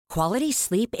Quality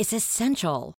sleep is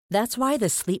essential. That's why the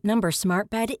Sleep Number Smart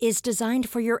Bed is designed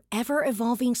for your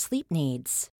ever-evolving sleep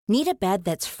needs. Need a bed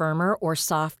that's firmer or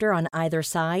softer on either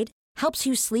side? Helps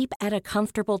you sleep at a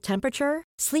comfortable temperature?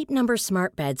 Sleep Number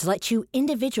Smart Beds let you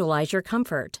individualize your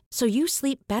comfort, so you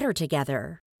sleep better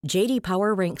together. J.D.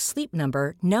 Power ranks Sleep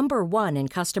Number number 1 in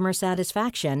customer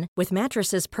satisfaction with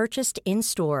mattresses purchased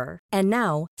in-store. And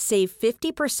now, save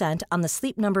 50% on the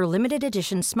Sleep Number Limited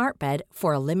Edition Smart Bed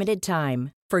for a limited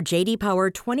time. For J.D. Power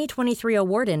 2023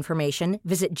 award information,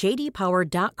 visit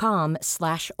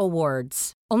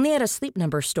jdpower.com/awards. Only at a Sleep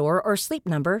Number store or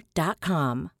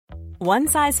sleepnumber.com. One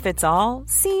size fits all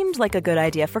seemed like a good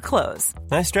idea for clothes.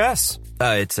 Nice dress.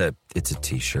 It's a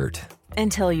t-shirt.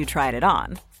 Until you tried it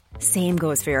on. Same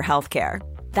goes for your healthcare.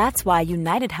 That's why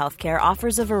United Healthcare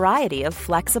offers a variety of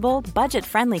flexible,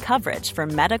 budget-friendly coverage for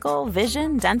medical,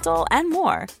 vision, dental, and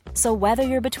more. So whether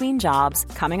you're between jobs,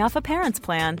 coming off a parent's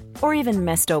plan, or even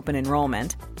missed open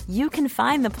enrollment, you can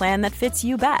find the plan that fits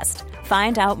you best.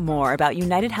 Find out more about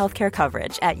United Healthcare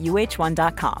coverage at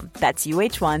uh1.com. That's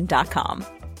uh1.com.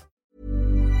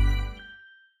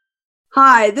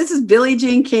 Hi, this is Billie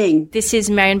Jean King. This is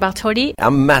Marion Bartoli.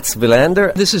 I'm Mats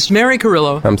Wilander. This is Mary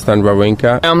Carillo. I'm Stan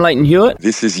Wawrinka. I'm Leighton Hewitt.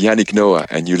 This is Yannick Noah,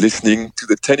 and you're listening to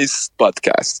the Tennis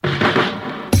Podcast.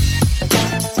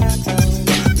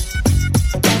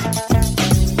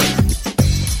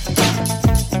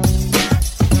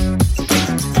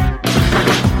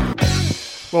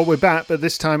 Well, we're back, but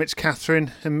this time it's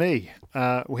Catherine and me.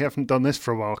 We haven't done this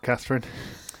for a while, Catherine.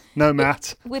 No,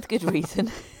 Matt. With good reason.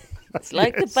 It's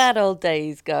like the bad old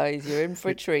days, guys. You're in for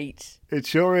a treat. It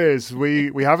sure is.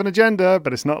 We have an agenda,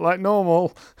 but it's not like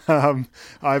normal.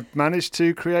 I've managed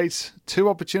to create 2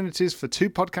 opportunities for 2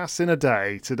 podcasts in a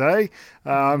day today.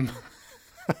 And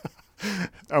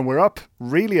we're up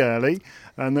really early,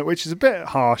 which is a bit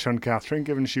harsh on Catherine,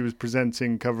 given she was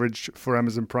presenting coverage for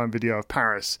Amazon Prime Video of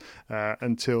Paris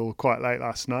until quite late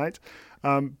last night.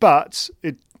 But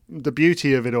the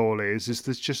beauty of it all is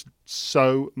there's just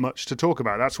so much to talk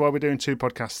about. That's why we're doing 2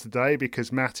 podcasts today,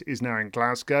 because Matt is now in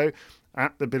Glasgow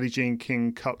at the Billie Jean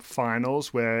King Cup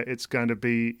finals, where it's going to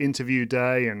be interview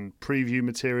day and preview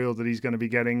material that he's going to be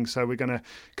getting. So we're going to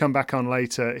come back on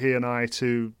later, he and I,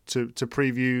 to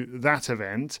preview that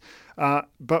event.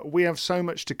 But we have so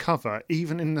much to cover,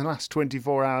 even in the last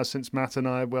 24 hours since Matt and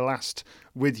I were last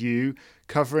with you,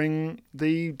 covering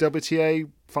the WTA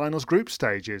finals group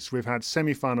stages. We've had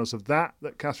semi-finals of that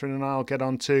Catherine and I will get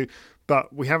onto,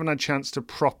 but we haven't had a chance to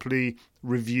properly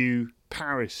review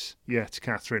Paris yet,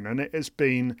 Catherine. And it has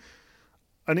been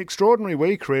an extraordinary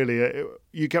week, really.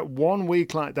 You get one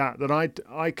week like that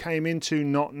I came into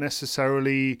not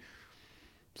necessarily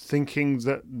thinking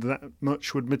that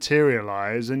much would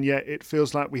materialise, and yet it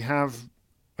feels like we have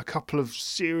a couple of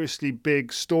seriously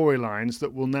big storylines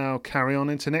that will now carry on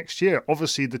into next year.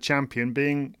 Obviously, the champion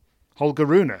being Holger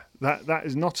Rune. That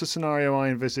is not a scenario I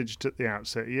envisaged at the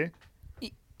outset. You?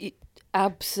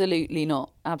 Absolutely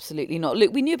not. Absolutely not.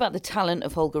 Look, we knew about the talent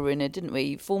of Holger Rune, didn't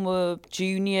we? Former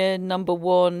junior number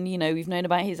 1. You know, we've known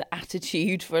about his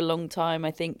attitude for a long time.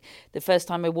 I think the first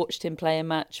time I watched him play a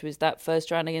match was that first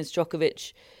round against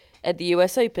Djokovic at the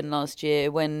US Open last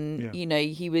year, when you know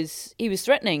he was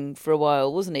threatening for a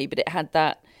while, wasn't he? But it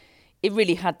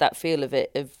really had that feel of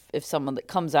someone that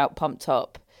comes out pumped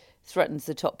up, threatens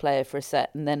the top player for a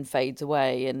set and then fades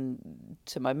away. And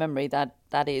to my memory, that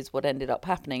is what ended up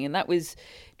happening. And that was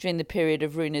during the period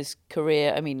of Rune's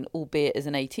career. I mean, albeit as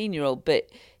an 18-year-old, but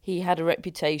he had a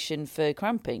reputation for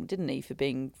cramping, didn't he? For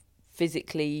being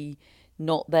physically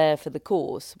not there for the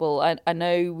course. Well, I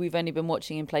know we've only been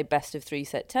watching him play best of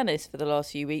 3-set tennis for the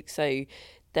last few weeks, so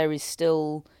there is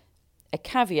still a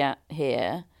caveat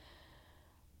here.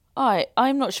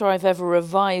 I'm not sure I've ever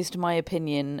revised my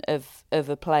opinion of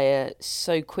a player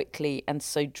so quickly and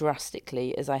so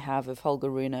drastically as I have of Holger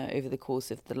Rune over the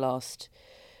course of the last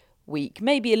week.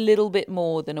 Maybe a little bit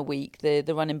more than a week. The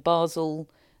run in Basel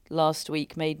last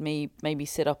week made me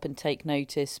sit up and take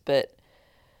notice, but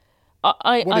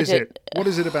What is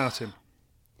it about him?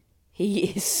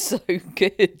 He is so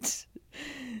good.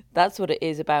 That's what it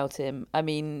is about him. I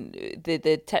mean,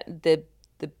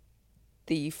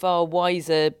 the far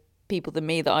wiser people than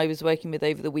me that I was working with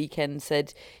over the weekend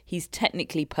said he's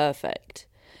technically perfect.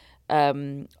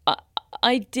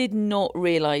 I did not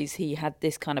realise he had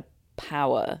this kind of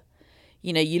power.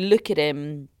 You know, you look at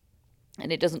him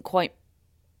and it doesn't quite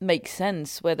make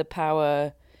sense where the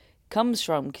power comes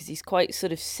from, because he's quite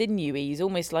sort of sinewy. He's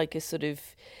almost like a sort of,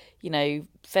 you know,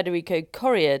 Federico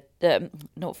Coria.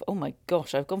 Oh my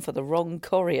gosh, I've gone for the wrong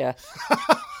Coria.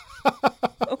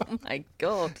 Oh Oh my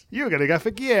God! You were going to go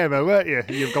for Guillermo, weren't you?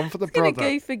 You've gone for the brother.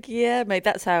 Go for Guillermo.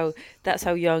 That's how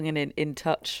young and in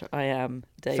touch I am,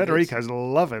 David. Federico's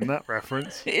loving that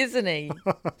reference, isn't he?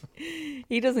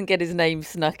 He doesn't get his name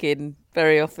snuck in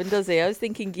very often, does he? I was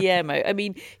thinking Guillermo. I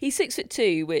mean, he's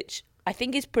 6'2", which I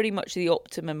think is pretty much the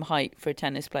optimum height for a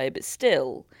tennis player, but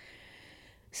still.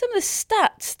 Some of the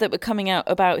stats that were coming out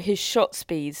about his shot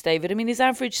speeds, David. I mean, his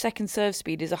average second serve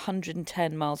speed is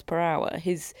 110 miles per hour.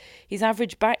 His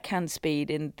average backhand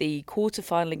speed in the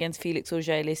quarterfinal against Felix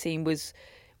Auger-Aliassime was,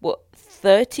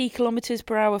 30 kilometres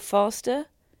per hour faster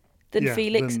than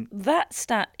Felix? That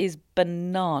stat is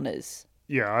bananas.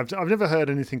 Yeah, I've never heard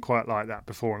anything quite like that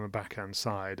before on the backhand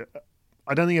side.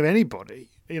 I don't think of anybody,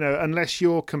 unless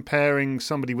you're comparing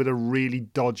somebody with a really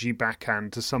dodgy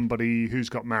backhand to somebody who's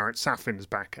got Marat Safin's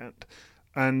backhand.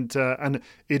 And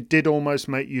it did almost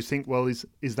make you think, well, is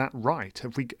that right?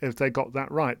 Have they got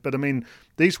that right? But I mean,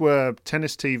 these were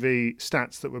Tennis TV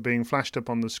stats that were being flashed up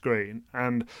on the screen,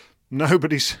 and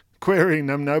nobody's querying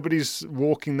them, nobody's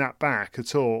walking that back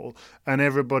at all, and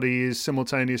everybody is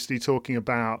simultaneously talking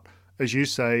about, as you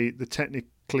say, the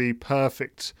technically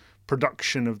perfect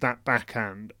production of that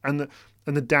backhand and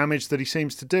the damage that he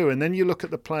seems to do. And then you look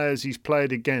at the players he's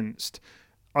played against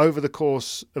over the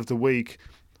course of the week,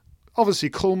 obviously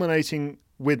culminating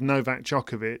with Novak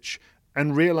Djokovic,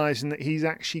 and realising that he's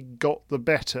actually got the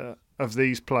better of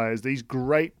these players, these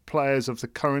great players of the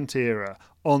current era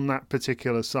on that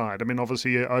particular side. I mean,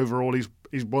 obviously overall he's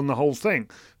won the whole thing,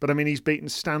 but I mean, he's beaten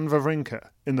Stan Wawrinka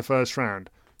in the first round.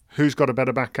 Who's got a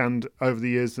better backhand over the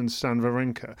years than Stan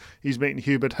Wawrinka? He's beaten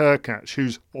Hubert Hurkacz,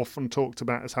 who's often talked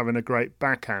about as having a great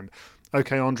backhand.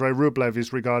 Okay, Andrei Rublev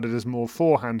is regarded as more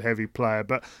forehand-heavy player,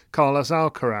 but Carlos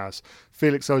Alcaraz,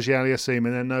 Felix Auger-Aliassime,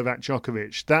 and then Novak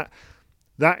Djokovic.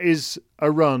 That is a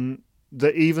run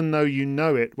that, even though you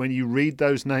know it, when you read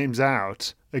those names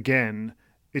out again,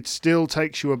 it still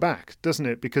takes you aback, doesn't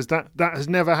it? Because that has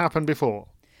never happened before.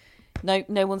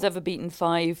 No one's ever beaten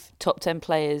 5 top 10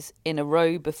 players in a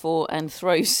row before, and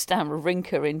throws Stan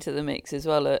Wawrinka into the mix as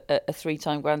well, a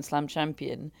 3-time Grand Slam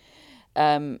champion,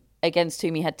 against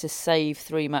whom he had to save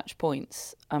 3 match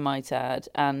points, I might add,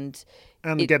 and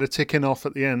get a ticking off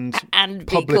at the end, and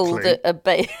publicly. Be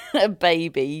called a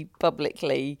baby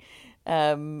publicly,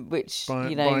 which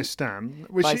by Stan,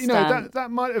 which by Stan. that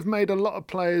might have made a lot of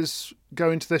players go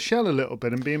into their shell a little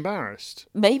bit and be embarrassed.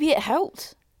 Maybe it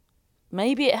helped.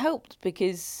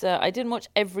 Because I didn't watch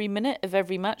every minute of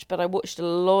every match, but I watched a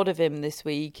lot of him this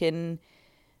week, and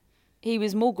he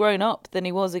was more grown up than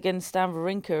he was against Stan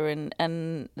Wawrinka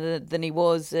and than he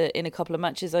was in a couple of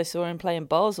matches I saw him play in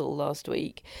Basel last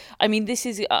week. I mean,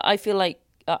 I feel like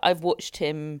I've watched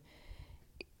him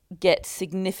get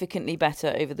significantly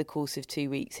better over the course of 2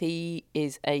 weeks. He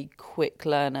is a quick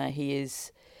learner.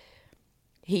 He's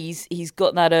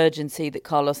got that urgency that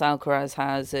Carlos Alcaraz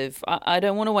has of, I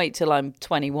don't want to wait till I'm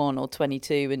 21 or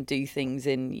 22 and do things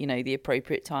in, the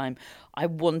appropriate time. I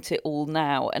want it all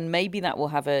now. And maybe that will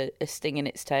have a sting in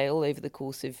its tail over the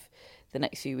course of the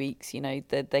next few weeks.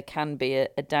 There can be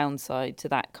a downside to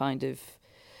that kind of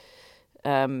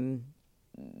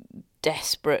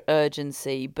desperate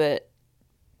urgency. But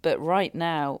right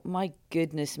now, my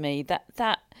goodness me,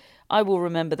 that I will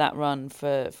remember that run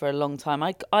for a long time.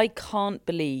 I can't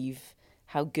believe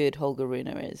how good Holger Rune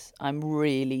is. I'm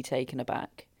really taken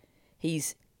aback.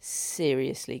 He's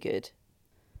seriously good.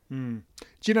 Do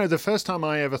you know, the first time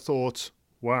I ever thought,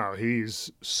 wow,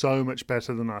 he's so much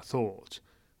better than I thought,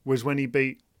 was when he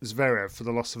beat Zverev for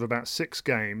the loss of about 6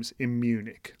 games in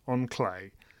Munich on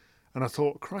clay. And I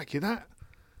thought, crikey, that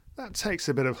takes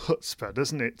a bit of chutzpah,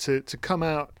 doesn't it, to come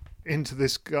out into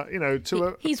this guy,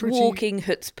 he's walking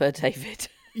chutzpah, David.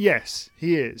 Yes,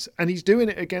 he is, and he's doing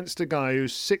it against a guy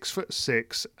who's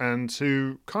 6'6" and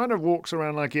who kind of walks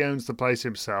around like he owns the place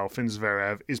himself. In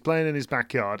Zverev, is playing in his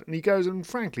backyard, and he goes and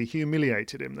frankly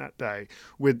humiliated him that day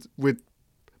with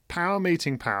power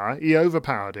meeting power. He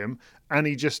overpowered him, and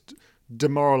he just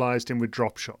demoralised him with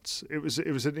drop shots. It was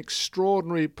an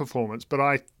extraordinary performance, but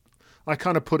I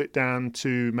kind of put it down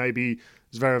to maybe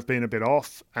Zverev being a bit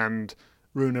off and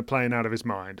Rune playing out of his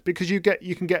mind, because you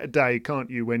can get a day, can't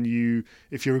you,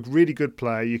 if you're a really good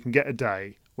player, you can get a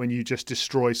day when you just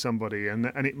destroy somebody, and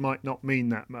it might not mean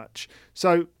that much.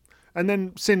 So, and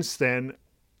then since then,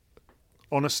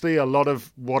 honestly, a lot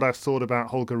of what I've thought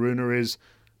about Holger Rune is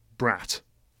brat,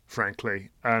 frankly,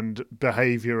 and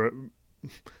behaviour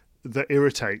that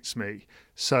irritates me.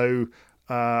 So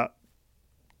that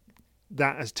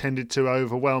has tended to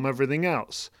overwhelm everything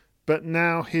else. But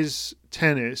now his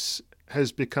tennis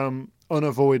has become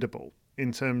unavoidable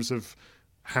in terms of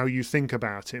how you think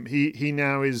about him. He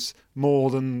now is more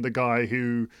than the guy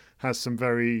who has some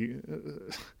very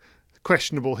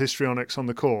questionable histrionics on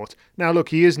the court. Now, look,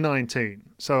 he is 19,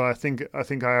 so I think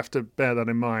I have to bear that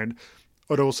in mind.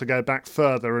 I'd also go back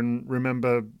further and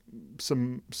remember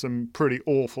some pretty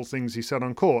awful things he said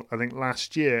on court. I think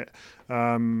last year,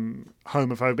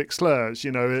 homophobic slurs,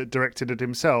 directed at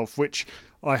himself, which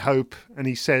I hope, and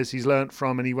he says he's learnt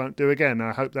from and he won't do again.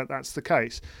 I hope that that's the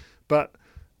case. But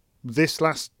this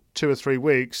last 2 or 3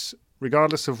 weeks,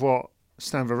 regardless of what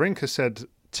Stan Wawrinka said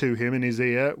to him in his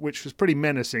ear, which was pretty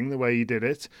menacing the way he did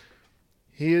it,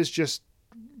 he has just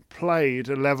played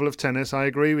a level of tennis, I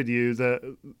agree with you,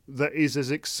 that is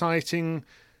as exciting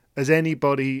as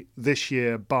anybody this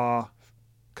year, bar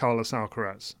Carlos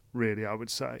Alcaraz, really, I would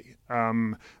say.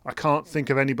 I can't think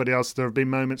of anybody else. There have been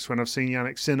moments when I've seen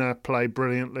Jannik Sinner play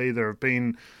brilliantly. There's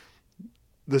been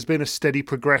a steady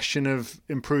progression of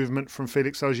improvement from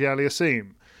Felix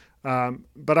Auger-Aliassime.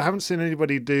 But I haven't seen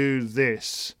anybody do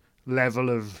this level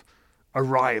of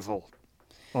arrival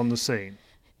on the scene.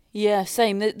 Yeah,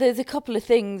 same. There's a couple of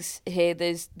things here.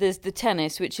 There's the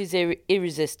tennis, which is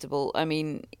irresistible. I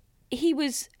mean, he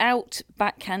was out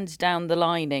backhand down the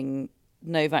lining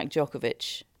Novak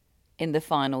Djokovic in the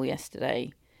final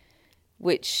yesterday,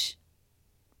 which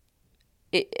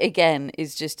again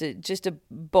is just a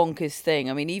bonkers thing.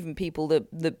 I mean, even people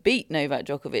that beat Novak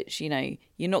Djokovic,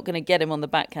 you're not going to get him on the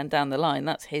backhand down the line.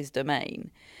 That's his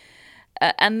domain.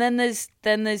 And then there's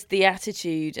the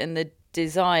attitude and the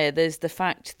desire. There's the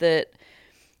fact that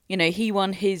he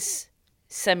won his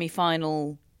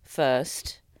semi-final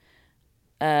first.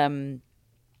 That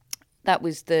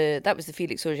was the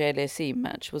Felix Auger-Aliassime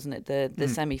match, wasn't it? The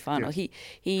semi-final.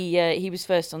 Yes. He was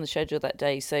first on the schedule that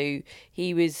day, so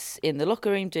he was in the locker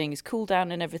room doing his cool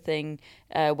down and everything,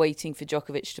 waiting for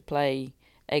Djokovic to play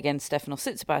against Stefanos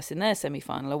Tsitsipas in their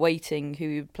semi-final, awaiting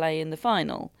who would play in the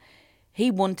final. He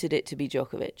wanted it to be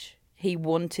Djokovic. He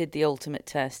wanted the ultimate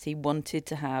test. He wanted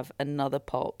to have another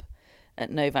pop at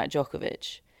Novak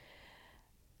Djokovic.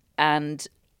 And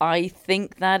I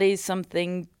think that is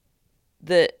something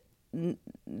that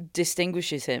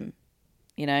distinguishes him.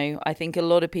 I think a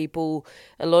lot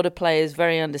of players,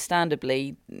 very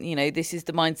understandably, this is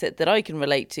the mindset that I can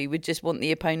relate to, would just want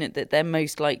the opponent that they're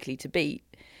most likely to beat,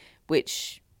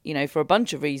 which, for a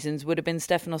bunch of reasons, would have been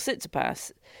Stefanos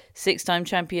Tsitsipas, 6-time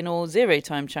champion or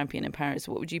 0-time champion in Paris.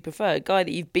 What would you prefer? A guy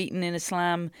that you've beaten in a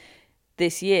slam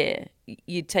this year,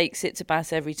 you'd take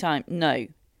Tsitsipas every time? No.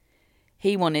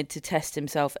 He wanted to test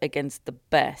himself against the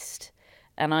best.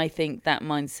 And I think that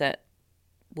mindset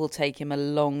will take him a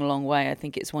long, long way. I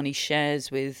think it's one he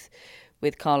shares with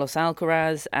Carlos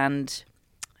Alcaraz. And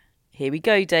here we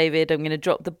go, David. I'm going to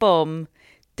drop the bomb.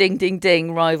 Ding, ding,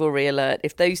 ding, rivalry alert.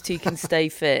 If those two can stay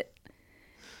fit,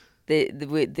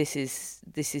 this is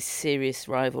serious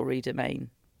rivalry domain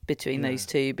between those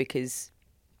two, because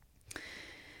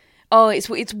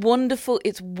it's wonderful.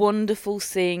 It's wonderful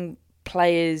seeing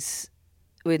players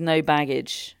with no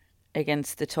baggage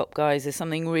against the top guys. There's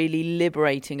something really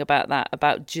liberating about that,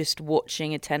 about just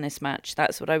watching a tennis match.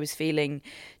 That's what I was feeling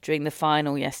during the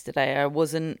final yesterday. I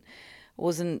wasn't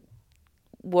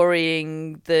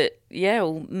worrying that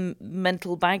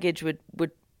mental baggage would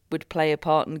play a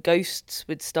part and ghosts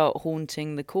would start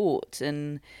haunting the court.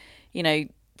 And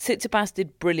Tsitsipas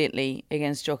did brilliantly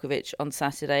against Djokovic on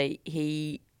Saturday.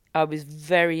 I was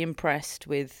very impressed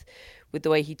with the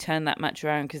way he turned that match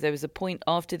around, because there was a point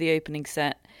after the opening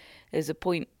set. There's a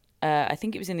point, I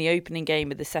think it was in the opening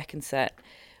game of the second set,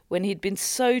 when he'd been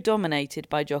so dominated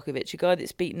by Djokovic, a guy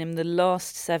that's beaten him the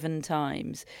last 7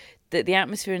 times, that the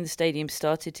atmosphere in the stadium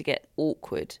started to get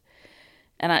awkward.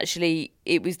 And actually,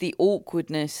 it was the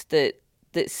awkwardness that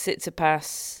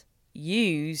Tsitsipas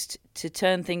used to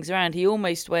turn things around. He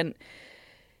almost went,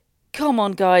 come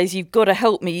on, guys, you've got to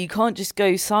help me. You can't just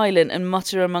go silent and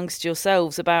mutter amongst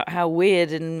yourselves about how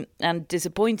weird and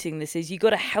disappointing this is. You've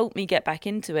got to help me get back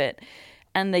into it.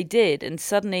 And they did. And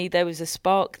suddenly there was a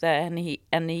spark there, and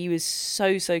he was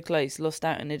so close, lost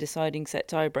out in a deciding set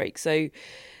tiebreak. So,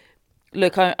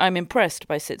 look, I'm impressed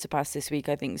by Tsitsipas this week.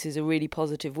 I think this is a really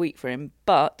positive week for him.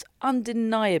 But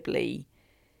undeniably,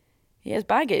 he has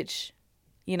baggage.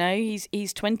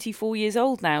 He's 24 years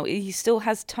old now. He still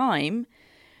has time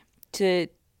to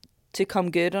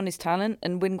come good on his talent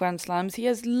and win Grand Slams. He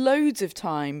has loads of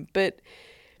time, but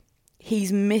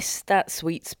he's missed that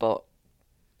sweet spot,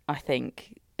 I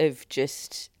think, of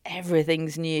just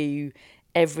everything's new,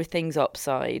 everything's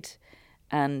upside.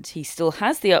 And he still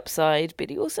has the upside, but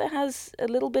he also has a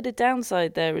little bit of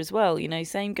downside there as well.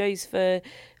 Same goes for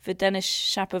Denis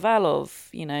Shapovalov.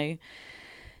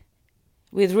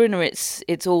 With Rune,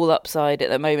 it's all upside at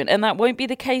the moment, and that won't be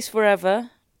the case forever.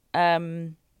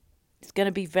 It's going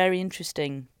to be very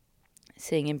interesting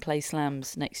seeing him play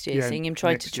slams next year, seeing him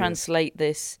try to translate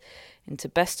this into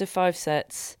best of 5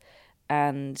 sets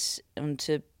and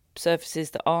onto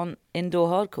surfaces that aren't indoor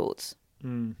hard courts.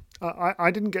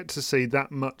 I didn't get to see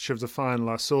that much of the final.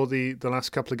 I saw the last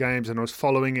couple of games and I was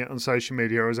following it on social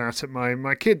media. I was out at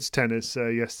my kids' tennis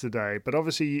yesterday, but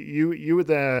obviously you were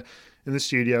there in the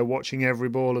studio watching every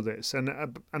ball of this, and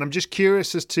I'm just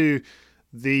curious as to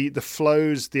the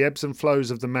flows, the ebbs and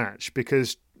flows of the match,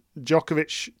 because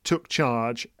Djokovic took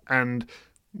charge and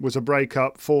was a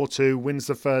break-up, 4-2, wins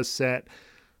the first set.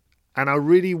 And I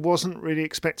really wasn't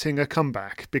expecting a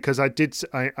comeback, because I saw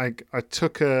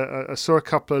a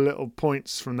couple of little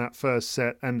points from that first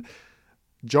set, and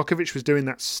Djokovic was doing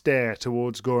that stare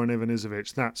towards Goran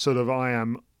Ivanisevic, that sort of I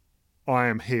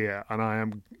am here and I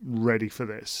am ready for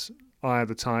this, Eye of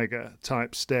the Tiger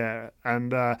type stare,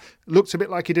 and looked a bit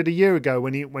like he did a year ago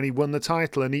when he won the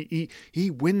title, and he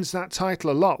wins that title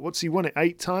a lot. What's he won it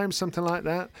 8 times, something like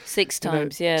that? 6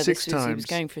 times, you know, yeah. 6 times. He was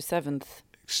going for a 7th.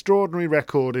 Extraordinary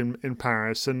record in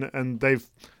Paris, and they've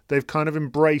kind of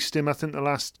embraced him. I think the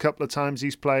last couple of times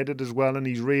he's played it as well, and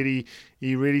he really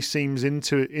seems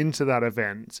into that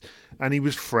event, and he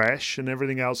was fresh and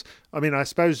everything else. I mean, I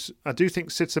do think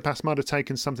Tsitsipas might have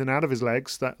taken something out of his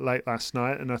legs that late last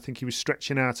night, and I think he was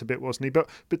stretching out a bit, wasn't he? But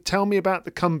tell me about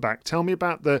the comeback. Tell me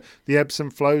about the ebbs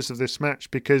and flows of this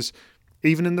match, because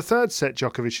even in the third set,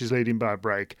 Djokovic is leading by a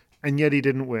break, and yet he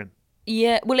didn't win.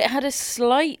 Yeah, well, it had a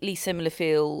slightly similar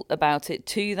feel about it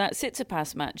to that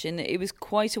Tsitsipas match, in that it was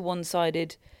quite a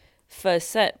one-sided first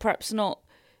set. Perhaps not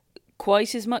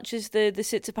quite as much as the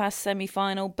Tsitsipas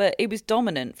semi-final, but it was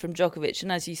dominant from Djokovic.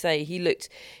 And as you say,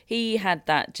 he had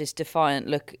that just defiant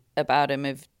look about him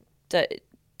of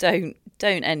don't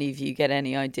any of you get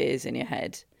any ideas in your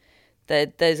head.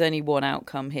 There's only one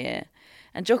outcome here.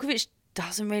 And Djokovic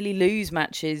doesn't really lose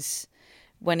matches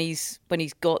when he's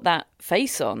got that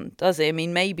face on, does he? I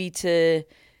mean, maybe to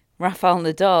Rafael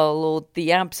Nadal or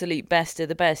the absolute best of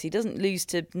the best. He doesn't lose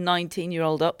to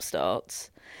 19-year-old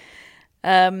upstarts.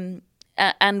 And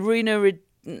Rune,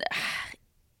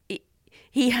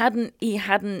 he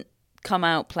hadn't come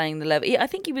out playing the level. I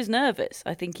think he was nervous.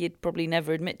 I think he'd probably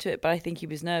never admit to it, but I think he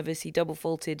was nervous. He double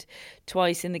faulted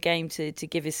twice in the game to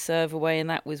give his serve away, and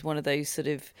that was one of those sort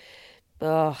of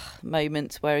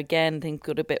moments where again things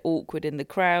got a bit awkward in the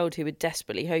crowd, who were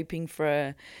desperately hoping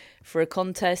for a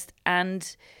contest,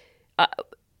 and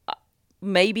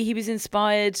maybe he was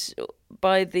inspired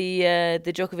by the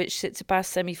Djokovic Tsitsipas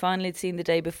semi-final he'd seen the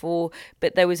day before.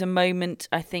 But there was a moment,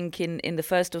 I think, in the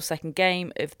first or second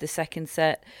game of the second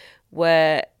set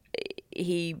where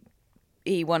he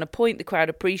won a point. The crowd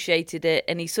appreciated it,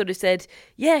 and he sort of said,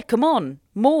 "Yeah, come on,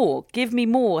 more, give me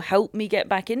more, help me get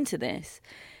back into this."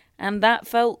 And that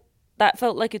felt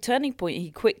like a turning point. He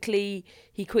quickly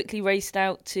raced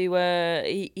out to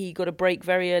he got a break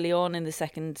very early on in the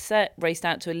second set, raced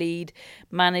out to a lead,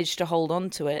 managed to hold on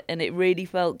to it, and it really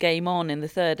felt game on in the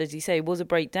third. As you say, it was a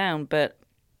breakdown, but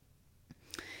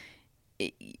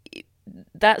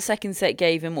that second set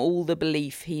gave him all the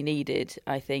belief he needed,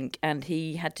 I think, and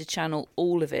he had to channel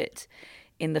all of it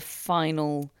in the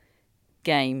final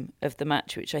game of the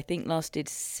match, which I think lasted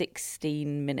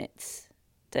 16 minutes.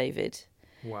 David.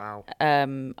 Wow.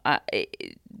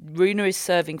 Rune is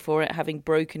serving for it, having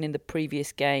broken in the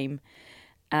previous game,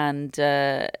 and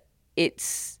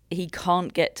he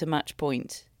can't get to match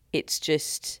point. It's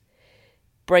just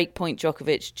break point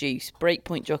Djokovic juice, break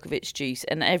point Djokovic juice,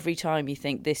 and every time you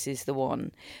think this is the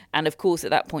one. And of course, at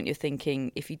that point, you're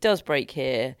thinking if he does break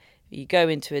here, you go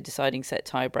into a deciding set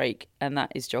tie break, and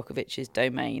that is Djokovic's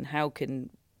domain. How can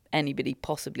anybody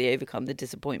possibly overcome the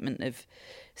disappointment of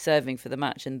serving for the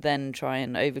match and then try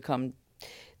and overcome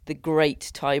the great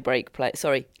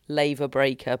laver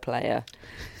breaker player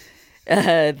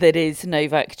that is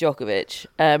Novak Djokovic?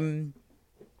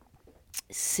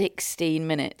 16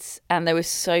 minutes, and there were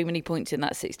so many points in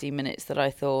that 16 minutes that I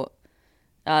thought,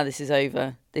 this is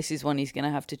over. This is one he's going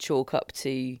to have to chalk up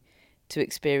to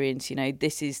experience. You know,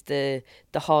 this is the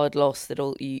hard loss that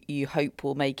you hope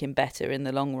will make him better in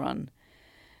the long run.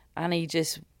 And he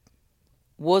just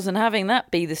wasn't having that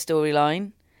be the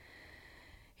storyline.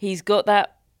 He's got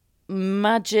that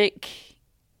magic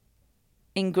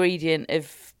ingredient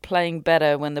of playing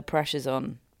better when the pressure's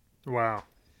on. Wow.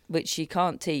 Which you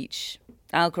can't teach.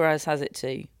 Alcaraz has it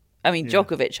too. I mean,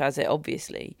 Djokovic has it,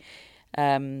 obviously,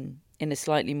 in a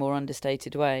slightly more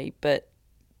understated way. But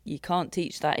you can't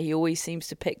teach that. He always seems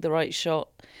to pick the right shot,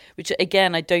 which,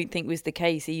 again, I don't think was the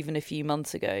case even a few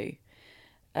months ago.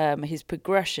 His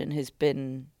progression has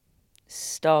been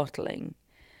startling.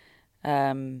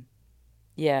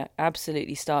 Yeah,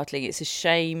 absolutely startling. It's a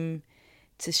shame.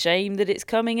 It's a shame that it's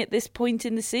coming at this point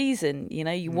in the season. You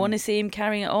know, you want to see him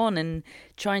carrying it on and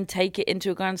try and take it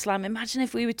into a Grand Slam. Imagine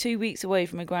if we were 2 weeks away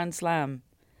from a Grand Slam.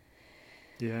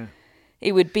 Yeah.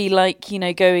 It would be like, you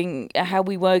know, how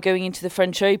we were going into the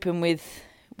French Open with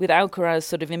Alcaraz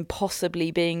sort of impossibly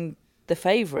being the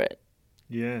favourite.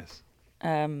 Yes.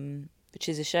 Which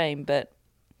is a shame, but,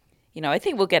 you know, I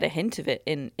think we'll get a hint of it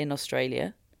in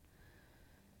Australia.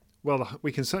 Well,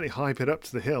 we can certainly hype it up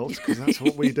to the hilt because that's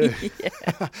what we do.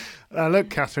 Look,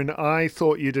 Catherine, I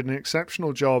thought you did an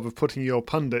exceptional job of putting your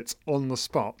pundits on the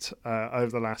spot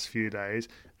over the last few days,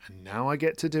 and now I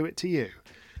get to do it to you.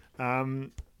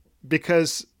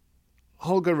 Because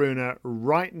Holger Rune,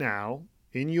 right now,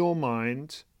 in your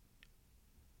mind,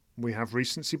 we have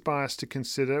recency bias to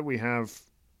consider. We have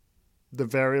the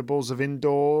variables of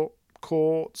indoor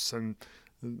courts and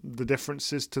the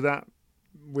differences to that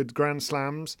with Grand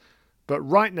Slams. But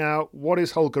right now, what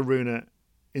is Holger Rune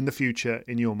in the future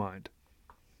in your mind?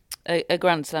 A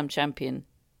Grand Slam champion,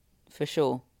 for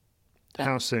sure.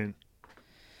 How soon?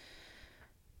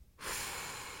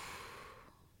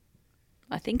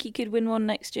 I think he could win one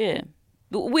next year.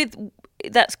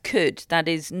 That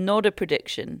is not a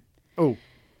prediction. Oh,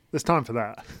 there's time for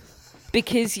that.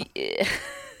 Because,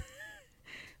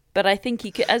 but I think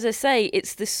he could, as I say,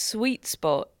 it's the sweet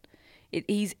spot.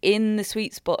 He's in the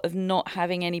sweet spot of not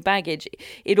having any baggage.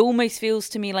 It almost feels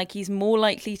to me like he's more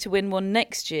likely to win one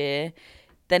next year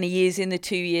than he is in the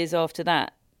 2 years after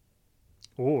that.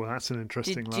 Oh, that's an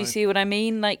interesting line. Do you see what I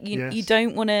mean? Like Yes. You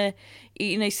don't want to,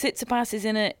 Tsitsipas is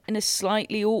in a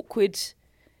slightly awkward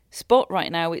spot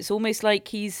right now. It's almost like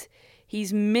he's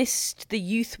missed the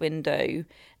youth window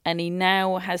and he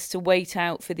now has to wait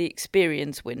out for the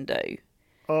experience window.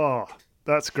 Oh,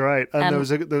 that's great.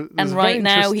 And right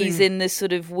now he's in this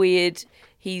sort of weird.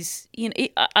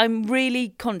 I'm really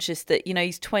conscious that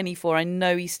he's 24. I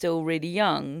know he's still really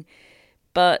young.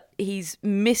 But he's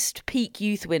missed peak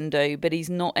youth window, but he's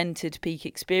not entered peak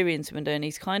experience window, and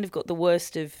he's kind of got the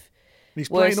worst of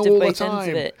both ends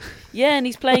of it. Yeah, and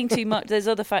he's playing too much. There's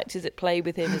other factors at play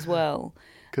with him as well.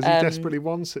 Because he desperately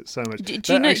wants it so much.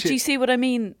 Do you see what I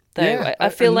mean? Though yeah, I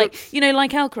feel like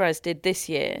like Alcaraz did this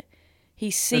year.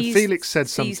 He sees. And Felix said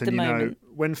sees something.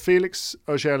 When Felix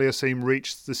Auger-Aliassime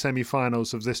reached the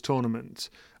semi-finals of this tournament,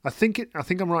 I think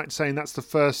I'm right in saying that's the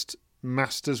first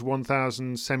Masters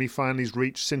 1000 semi-final he's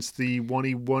reached since the one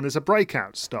he won as a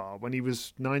breakout star when he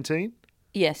was 19.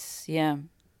 Yes, yeah.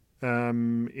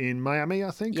 In Miami, I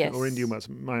think, yes. Or India was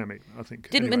Miami, I think.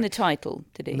 Didn't win the title,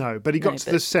 did he? No, but he got to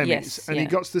the semis, yes, and he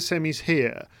got to the semis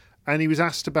here. And he was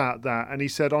asked about that, and he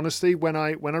said, honestly, when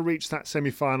I reached that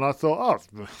semi-final, I thought,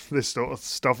 oh, this sort of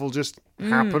stuff will just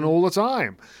happen all the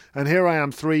time. And here I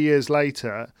am 3 years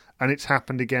later, and it's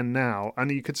happened again now.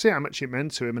 And you could see how much it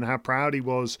meant to him and how proud he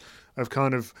was of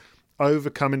kind of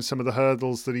overcoming some of the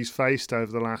hurdles that he's faced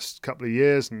over the last couple of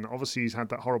years. And obviously he's had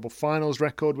that horrible finals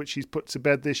record, which he's put to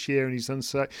bed this year, and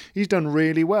he's done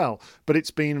really well. But it's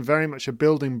been very much a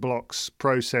building blocks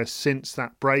process since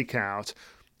that breakout.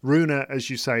 Rune, as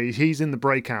you say, he's in the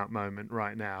breakout moment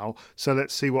right now. So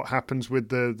let's see what happens with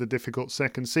the difficult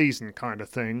second season kind of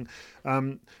thing.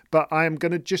 But I am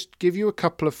going to just give you a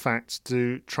couple of facts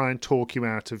to try and talk you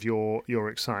out of your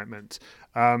excitement.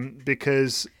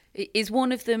 Because... Is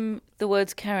one of them the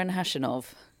words Karen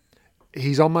Khachanov?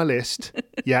 He's on my list.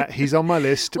 Yeah, he's on my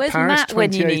list. Where's Paris Matt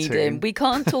when you 2018. need him? We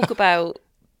can't talk about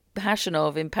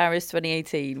Khachanov in Paris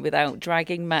 2018 without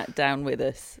dragging Matt down with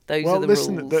us. Those are the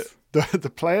rules. The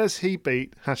players he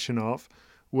beat, Khachanov,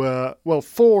 were, well,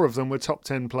 4 of them were top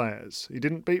 10 players. He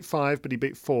didn't beat 5, but he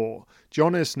beat 4.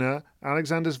 John Isner,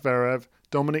 Alexander Zverev,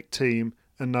 Dominic Thiem,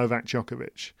 and Novak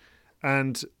Djokovic.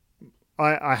 And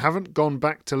I haven't gone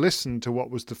back to listen to what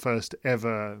was the first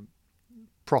ever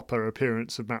proper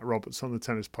appearance of Matt Roberts on the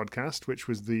Tennis Podcast, which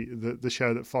was the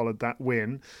show that followed that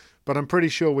win. But I'm pretty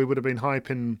sure we would have been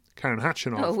hyping Karen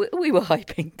Khachanov. Oh, we were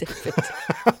hyping David.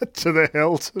 to the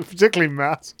hilt, particularly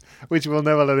Matt, which we'll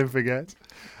never let him forget.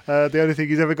 The only thing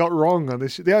he's ever got wrong on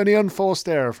this, the only unforced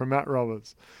error from Matt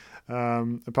Roberts,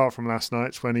 apart from last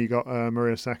night's when he got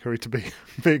Maria Sakkari to beat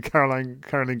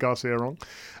Caroline Garcia wrong.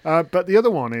 But the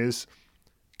other one is,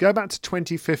 go back to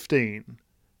 2015.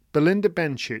 Belinda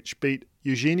Bencic beat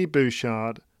Eugenie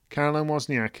Bouchard, Caroline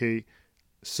Wozniacki,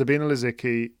 Sabina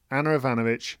Lisicki, Anna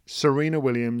Ivanovic, Serena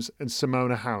Williams and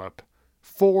Simona Halep.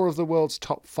 4 of the world's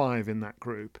top 5 in that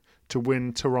group to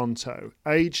win Toronto,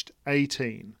 aged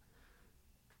 18.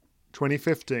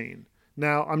 2015.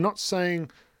 Now, I'm not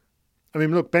saying... I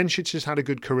mean, look, Bencic has had a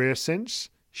good career since.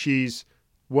 She's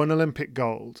won Olympic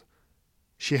gold.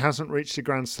 she hasn't reached a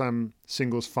Grand Slam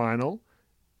singles final.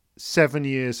 7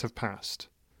 years have passed.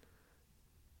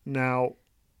 Now,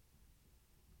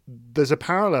 there's a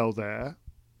parallel there,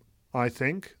 I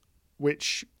think,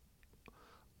 which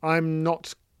I'm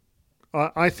not.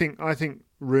 I think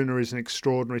Rune is an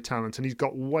extraordinary talent, and he's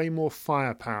got way more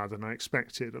firepower than I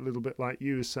expected. A little bit like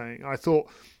you were saying. I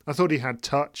thought he had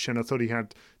touch, and I thought he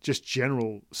had just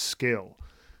general skill.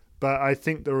 But I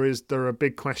think there are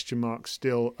big question marks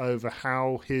still over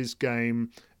how his game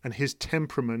and his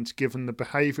temperament, given the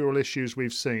behavioural issues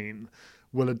we've seen,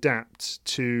 will adapt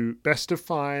to best of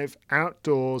 5,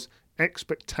 outdoors,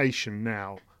 expectation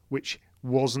now, which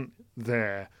wasn't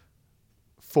there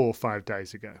 4 or 5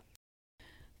 days ago.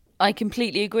 I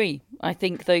completely agree. I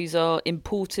think those are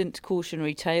important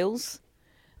cautionary tales,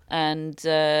 and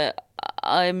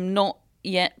I'm not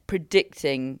yet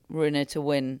predicting Rune to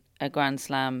win a Grand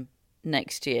Slam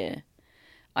next year.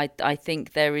 I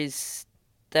think there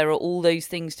are all those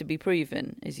things to be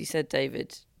proven, as you said,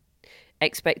 David.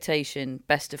 Expectation,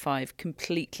 best of 5,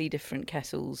 completely different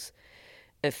kettles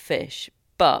of fish.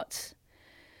 But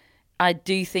I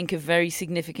do think a very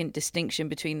significant distinction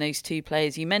between those two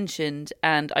players you mentioned,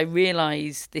 and I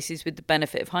realise this is with the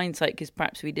benefit of hindsight because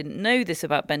perhaps we didn't know this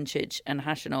about Bencic and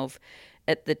Khachanov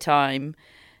at the time.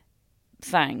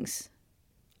 Fangs.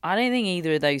 I don't think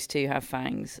either of those two have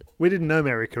fangs. We didn't know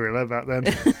Mary Carrillo back then,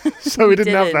 so we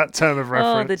didn't have that term of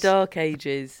reference. Oh, the dark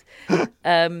ages.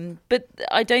 But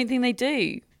I don't think they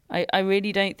do. I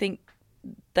really don't think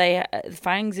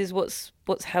fangs is what's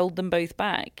held them both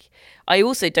back. I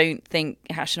also don't think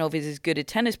Khachanov is as good a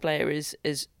tennis player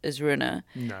as Rune.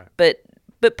 No.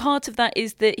 But part of that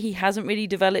is that he hasn't really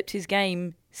developed his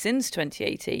game since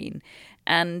 2018.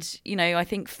 And, I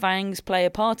think fangs play a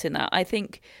part in that. I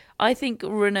think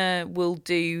Rune will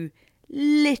do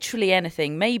literally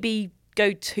anything, maybe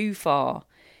go too far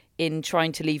in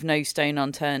trying to leave no stone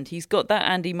unturned. He's got that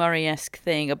Andy Murray-esque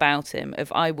thing about him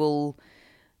of I will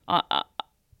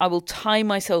tie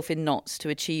myself in knots to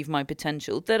achieve my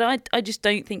potential that I just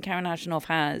don't think Karen Khachanov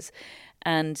has.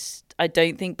 And I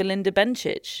don't think Belinda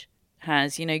Bencic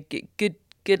has.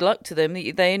 Good luck to them.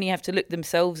 They only have to look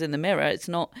themselves in the mirror. It's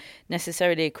not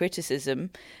necessarily a criticism.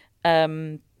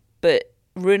 But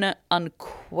Rune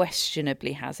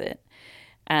unquestionably has it.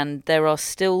 And there are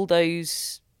still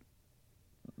those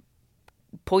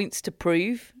points to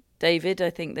prove, David.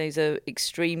 I think those are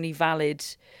extremely valid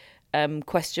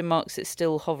question marks that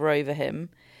still hover over him.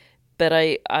 But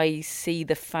I see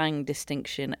the fang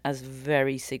distinction as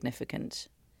very significant.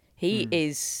 He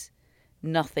is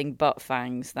nothing but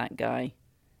fangs, that guy.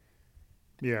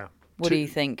 Yeah. What do you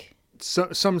think?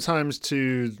 Sometimes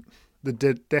to the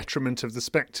detriment of the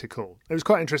spectacle. It was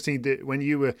quite interesting that when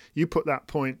you put that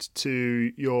point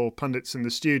to your pundits in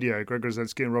the studio, Greg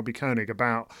Rusedski and Robbie Koenig,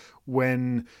 about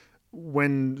when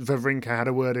Wawrinka had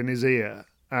a word in his ear,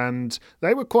 and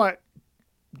they were quite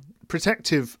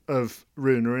protective of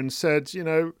Rune and said,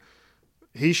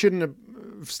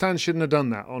 Stan shouldn't have done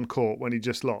that on court when he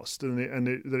just lost,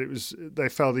 they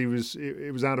felt it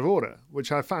was out of order,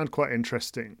 which I found quite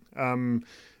interesting. From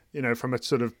a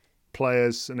sort of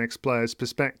players and ex-players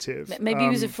perspective. Maybe he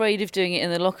was afraid of doing it in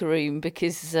the locker room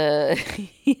because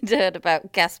he'd heard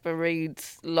about Casper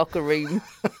Ruud's locker room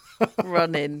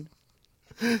run-in.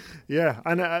 Yeah,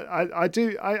 and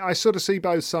I sort of see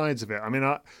both sides of it. I mean,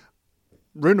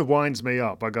 Rune winds me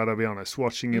up, I got to be honest,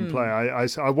 watching him play.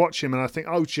 I watch him and I think,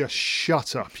 oh, just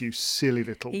shut up, you silly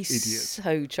little idiot. He's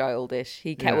so childish.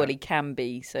 He can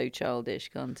be so childish,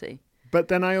 can't he? But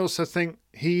then I also think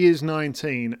he is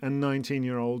 19 and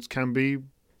 19-year-olds can be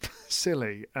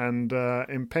silly and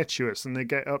impetuous and they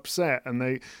get upset and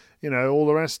they, all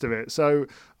the rest of it. So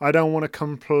I don't want to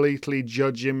completely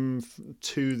judge him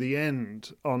to the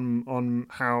end on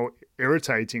how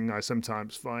irritating I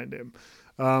sometimes find him.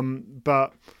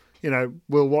 But,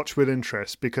 we'll watch with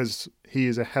interest because he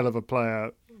is a hell of a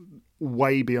player,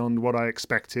 way beyond what I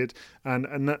expected.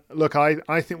 And look, I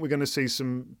think we're going to see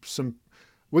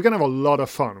we're going to have a lot of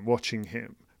fun watching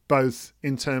him, both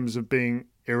in terms of being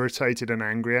irritated and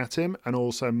angry at him and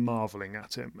also marvelling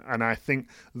at him. And I think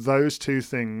those two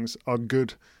things are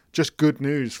good, just good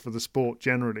news for the sport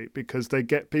generally, because they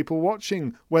get people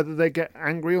watching, whether they get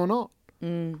angry or not.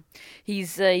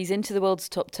 He's into the world's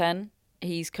top 10.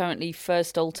 He's currently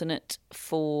first alternate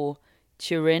for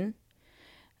Turin.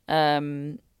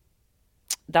 That,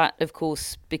 of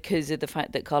course, because of the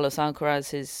fact that Carlos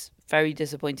Alcaraz has very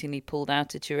disappointingly pulled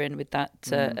out of Turin with that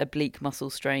oblique muscle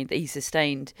strain that he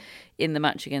sustained in the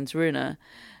match against Rune.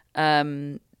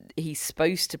 He's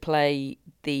supposed to play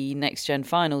the Next Gen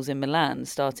finals in Milan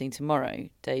starting tomorrow,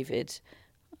 David.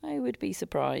 I would be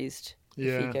surprised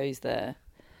if he goes there.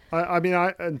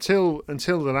 Until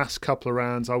the last couple of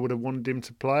rounds, I would have wanted him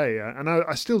to play, and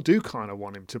I still do kind of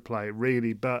want him to play,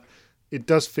 really. But it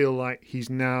does feel like he's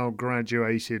now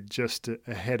graduated just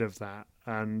ahead of that,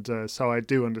 and so I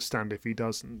do understand if he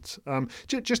doesn't.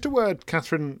 Just a word,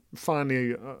 Catherine,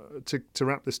 finally, to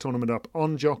wrap this tournament up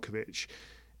on Djokovic.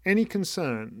 Any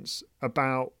concerns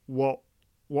about what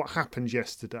happened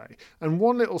yesterday? And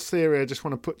one little theory I just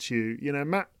want to put to you. You know,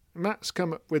 Matt's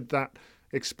come up with that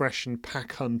expression,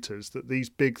 pack hunters, that these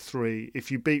big three, if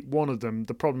you beat one of them,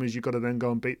 the problem is you've got to then go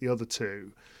and beat the other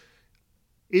two.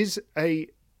 Is a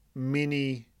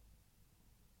mini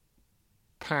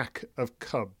pack of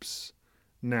cubs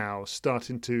now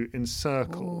starting to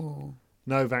encircle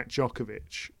Novak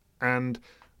Djokovic, and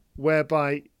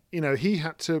whereby, you know, he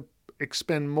had to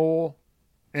expend more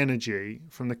energy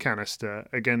from the canister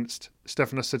against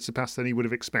Stefanos Tsitsipas than he would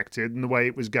have expected and the way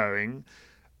it was going.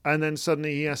 And then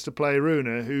suddenly he has to play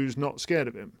Rune, who's not scared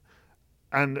of him.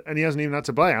 And he hasn't even had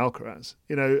to play Alcaraz,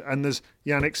 you know. And there's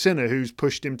Jannik Sinner, who's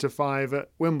pushed him to 5 at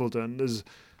Wimbledon. There's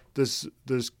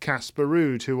Casper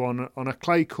Ruud, who on a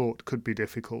clay court could be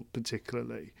difficult,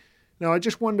 particularly. Now, I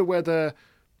just wonder whether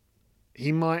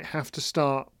he might have to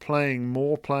start playing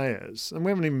more players. And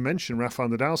we haven't even mentioned Rafael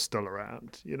Nadal still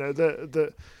around. You know,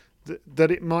 that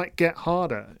it might get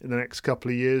harder in the next couple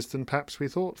of years than perhaps we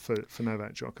thought for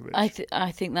Novak Djokovic.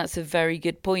 I think that's a very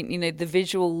good point. You know, the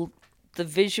visual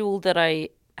that I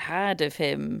had of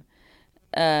him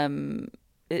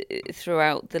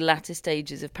throughout the latter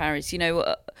stages of Paris. You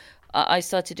know, I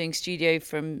started doing studio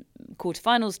from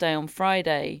quarterfinals day on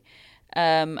Friday,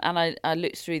 and I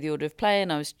looked through the order of play,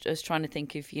 and I was trying to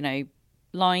think of, you know,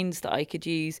 lines that I could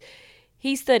use.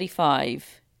 He's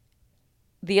 35.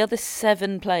 The other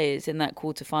 7 players in that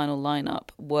quarterfinal lineup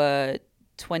were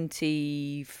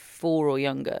 24 or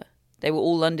younger. They were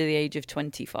all under the age of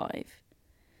 25.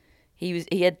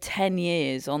 He had 10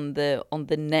 years on the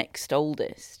next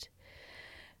oldest.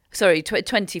 Sorry,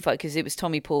 25, because it was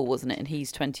Tommy Paul, wasn't it? And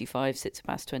he's 25,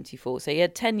 Tsitsipas 24. So he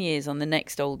had 10 years on the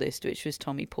next oldest, which was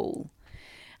Tommy Paul.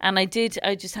 And I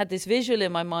just had this visual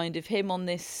in my mind of him on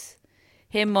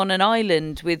an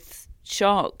island with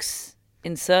sharks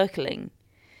encircling.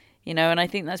 You know, and I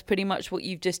think that's pretty much what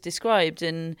you've just described.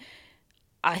 And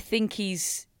I think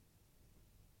he's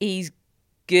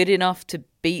good enough to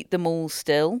beat them all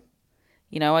still.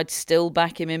 You know, I'd still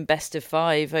back him in best of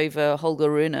 5 over Holger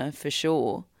Rune for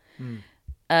sure.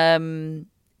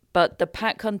 But the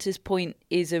pack hunters point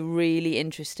is a really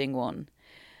interesting one.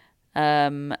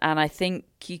 And I think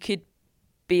you could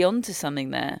be onto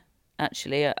something there,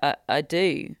 actually. I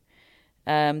do.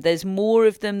 There's more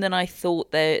of them than I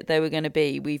thought there were going to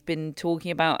be. We've been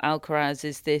talking about Alcaraz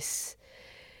as this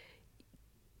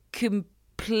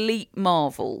complete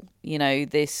marvel, you know,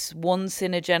 this once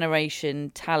in a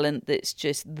generation talent that's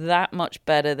just that much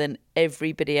better than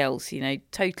everybody else, you know,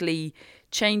 totally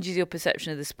changes your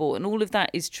perception of the sport. And all of that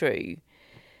is true.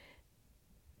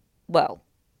 Well,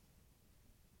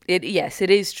 yes, it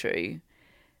is true.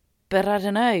 But I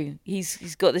don't know.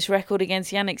 He's got this record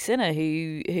against Jannik Sinner,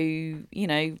 who you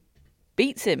know,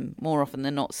 beats him more often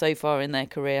than not so far in their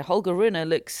career. Holger Rune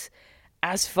looks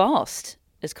as fast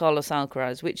as Carlos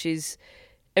Alcaraz, which is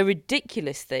a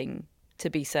ridiculous thing to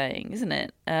be saying, isn't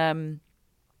it?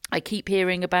 I keep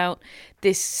hearing about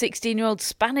this 16-year-old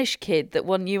Spanish kid that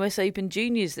won US Open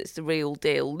Juniors that's the real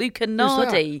deal. Luca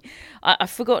Nardi. I've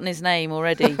forgotten his name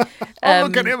already. I'll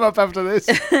look at him up after this.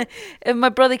 And my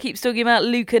brother keeps talking about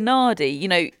Luca Nardi. You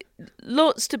know,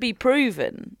 lots to be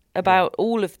proven about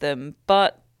all of them,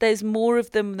 but there's more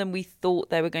of them than we thought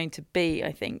there were going to be,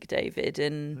 I think, David.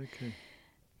 And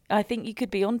I think you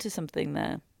could be onto something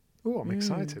there. Oh, I'm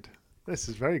excited. This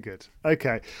is very good.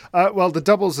 Okay. Well, the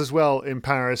doubles as well in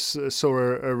Paris saw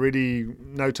a really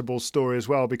notable story as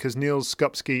well, because Niels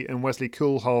Skupski and Wesley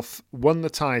Koolhof won the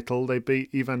title. They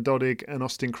beat Ivan Dodig and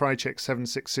Austin Krajicek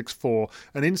 7-6, 6-4,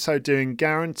 and in so doing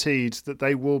guaranteed that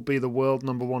they will be the world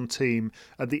number 1 team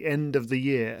at the end of the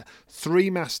year. 3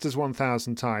 Masters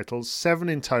 1000 titles, 7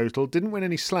 in total. Didn't win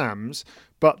any slams,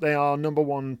 but they are number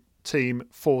 1 team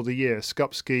for the year.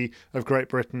 Skupski of Great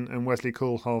Britain and Wesley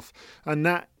Koolhof. And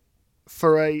that,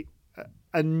 for a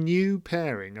new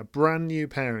pairing, a brand new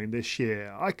pairing this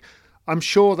year. I'm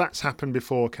sure that's happened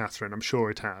before, Catherine. I'm sure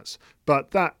it has.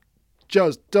 But that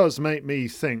just does make me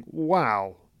think,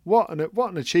 wow, what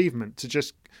an achievement to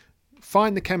just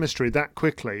find the chemistry that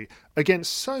quickly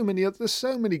against so many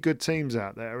good teams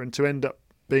out there, and to end up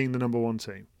being the number 1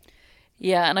 team.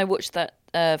 Yeah, and I watched that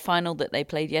final that they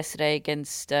played yesterday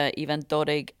against Ivan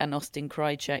Dodig and Austin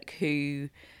Krajicek, who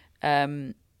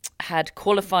had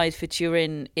qualified for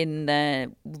Turin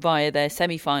via their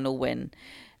semi-final win.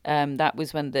 That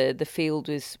was when the field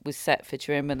was set for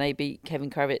Turin when they beat Kevin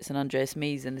Kravitz and Andreas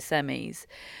Mies in the semis.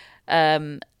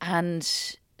 And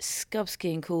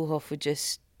Skubski and Koolhof were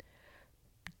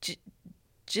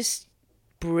just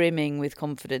brimming with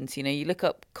confidence. You know, you look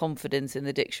up confidence in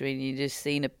the dictionary and you just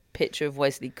seen a picture of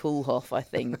Wesley Koolhof, I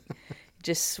think,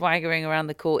 just swaggering around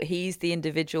the court. He's the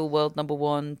individual world number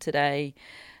one today.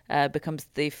 Becomes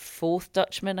the fourth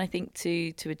Dutchman, I think,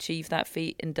 to achieve that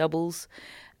feat in doubles.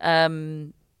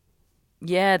 Life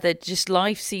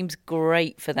seems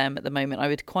great for them at the moment. I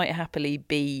would quite happily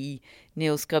be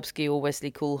Neil Skubski or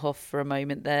Wesley Koolhof for a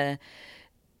moment. They're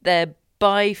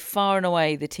by far and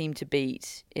away the team to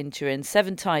beat in Turin.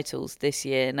 7 titles this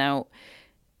year. Now,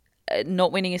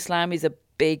 not winning a slam is a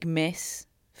big miss.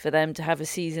 For them to have a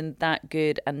season that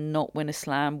good and not win a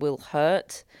slam will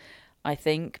hurt, I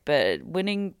think. But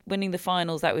winning the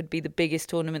finals, that would be the biggest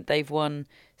tournament they've won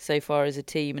so far as a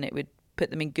team, and it would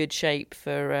put them in good shape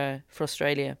for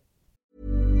Australia.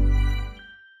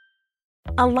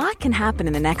 A lot can happen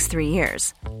in the next 3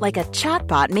 years. Like a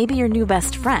chatbot may be your new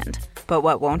best friend. But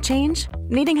what won't change?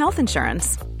 Needing health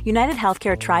insurance. United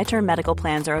Healthcare Tri-Term Medical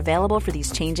Plans are available for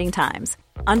these changing times.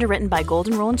 Underwritten by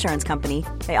Golden Rule Insurance Company,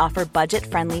 they offer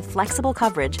budget-friendly, flexible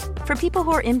coverage for people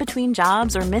who are in between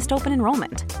jobs or missed open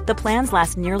enrollment. The plans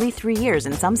last nearly 3 years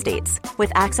in some states,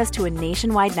 with access to a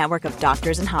nationwide network of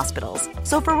doctors and hospitals.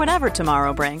 So for whatever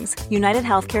tomorrow brings, United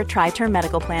Healthcare Tri-Term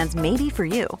Medical Plans may be for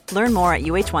you. Learn more at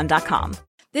uh1.com.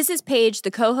 This is Paige,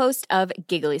 the co-host of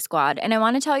Giggly Squad, and I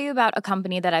want to tell you about a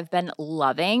company that I've been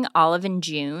loving, Olive &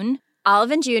 June.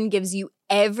 Olive & June gives you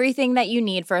everything that you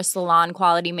need for a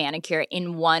salon-quality manicure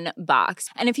in one box.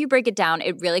 And if you break it down,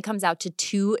 it really comes out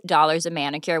to $2 a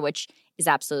manicure, which is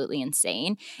absolutely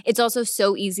insane. It's also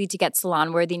so easy to get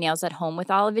salon-worthy nails at home with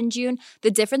Olive & June.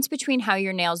 The difference between how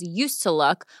your nails used to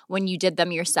look when you did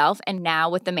them yourself and now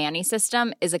with the Mani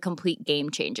system is a complete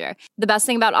game changer. The best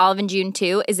thing about Olive & June,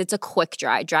 too, is it's a quick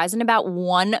dry. Dries in about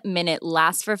 1 minute,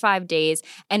 lasts for 5 days,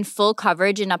 and full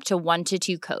coverage in up to 1 to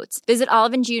 2 coats. Visit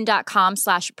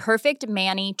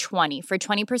oliveandjune.com/perfectmani20 for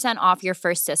 20% off your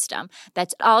first system.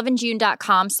 That's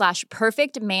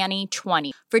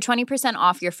oliveandjune.com/perfectmani20 for 20%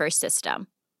 off your first system.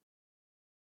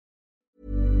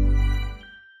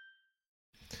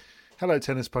 Hello,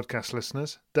 Tennis Podcast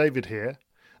listeners. David here.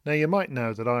 Now, you might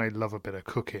know that I love a bit of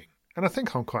cooking, and I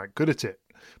think I'm quite good at it.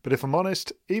 But if I'm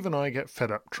honest, even I get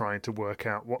fed up trying to work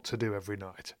out what to do every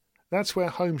night. That's where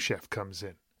Home Chef comes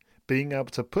in. Being able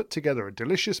to put together a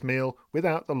delicious meal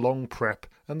without the long prep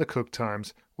and the cook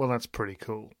times, well, that's pretty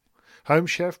cool. Home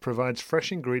Chef provides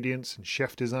fresh ingredients and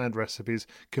chef-designed recipes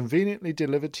conveniently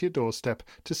delivered to your doorstep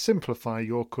to simplify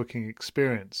your cooking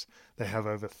experience. They have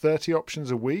over 30 options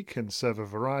a week and serve a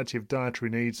variety of dietary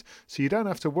needs, so you don't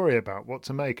have to worry about what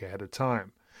to make ahead of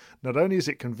time. Not only is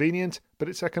it convenient, but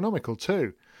it's economical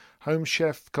too. Home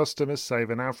Chef customers save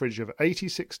an average of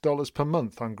 $86 per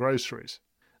month on groceries.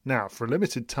 Now, for a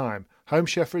limited time, Home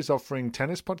Chef is offering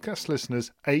Tennis Podcast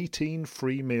listeners 18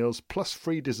 free meals plus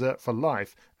free dessert for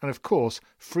life and, of course,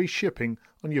 free shipping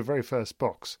on your very first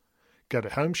box. Go to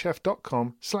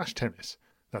homechef.com/tennis.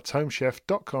 That's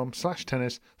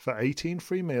homechef.com/tennis for 18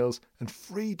 free meals and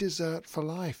free dessert for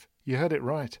life. You heard it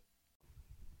right.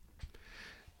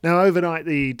 Now, overnight,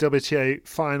 the WTA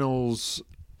Finals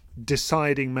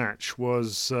deciding match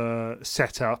was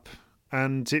set up.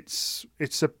 And it's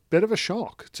a bit of a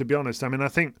shock, to be honest. I mean, I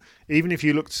think even if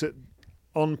you looked at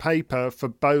on paper for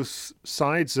both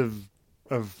sides of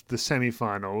the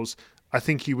semi-finals, I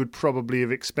think you would probably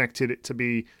have expected it to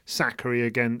be Sakkari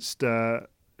against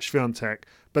Swiatek.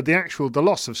 But the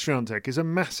loss of Swiatek is a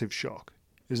massive shock,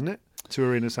 isn't it, to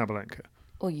Aryna Sabalenka?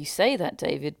 Well, you say that,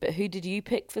 David, but who did you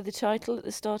pick for the title at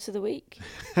the start of the week?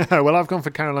 Well, I've gone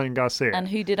for Caroline Garcia. And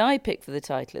who did I pick for the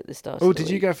title at the start of the week? Oh, did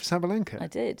you go for Sabalenka? I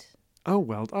did. Oh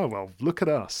well, look at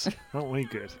us. Aren't we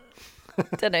good?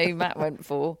 Don't know who Matt went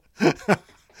for.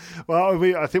 Well,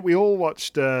 I think we all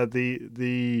watched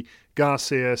the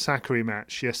Garcia-Sakkari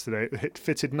match yesterday. It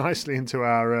fitted nicely into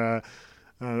our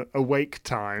awake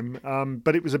time,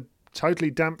 but it was a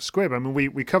totally damp squib. I mean,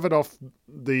 we covered off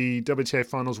the WTA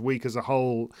Finals week as a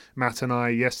whole, Matt and I,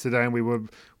 yesterday, and we were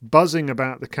buzzing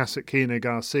about the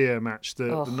Kasatkina-Garcia match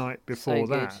the night before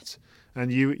that. And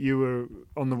you were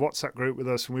on the WhatsApp group with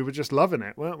us, and we were just loving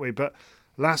it, weren't we? But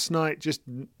last night just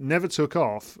never took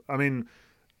off. I mean,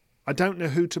 I don't know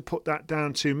who to put that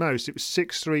down to most. It was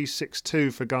 6-3,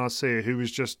 6-2 for Garcia, who was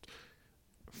just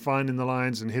finding the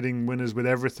lines and hitting winners with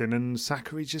everything, and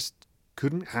Sakkari just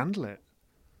couldn't handle it.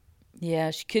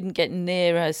 Yeah, she couldn't get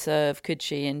near her serve, could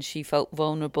she? And she felt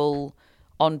vulnerable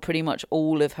on pretty much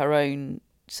all of her own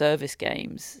service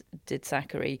games, did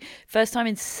Sakkari. First time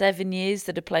in 7 years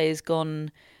that a player's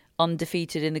gone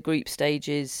undefeated in the group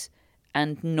stages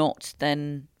and not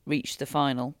then reached the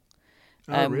final.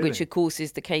 Really? Which of course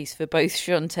is the case for both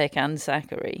Świątek and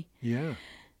Sakkari. Yeah.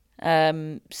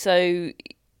 So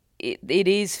it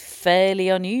is fairly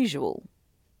unusual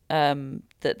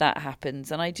that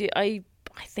happens, and I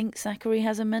think Sakkari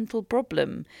has a mental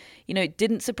problem. You know, it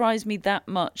didn't surprise me that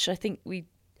much. I think we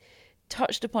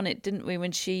touched upon it, didn't we,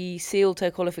 when she sealed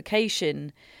her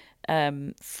qualification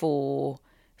for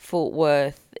Fort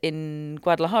Worth in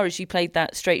Guadalajara. She played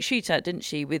that straight shootout, didn't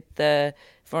she, with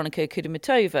Veronika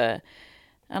Kudermetova.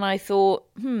 And I thought,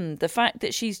 the fact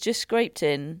that she's just scraped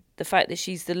in, the fact that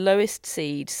she's the lowest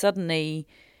seed, suddenly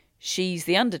she's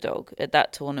the underdog at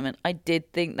that tournament. I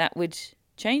did think that would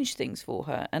change things for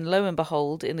her. And lo and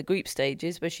behold, in the group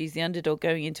stages, where she's the underdog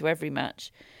going into every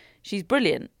match, she's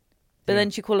brilliant. But then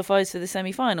she qualifies for the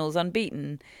semi-finals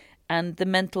unbeaten. And the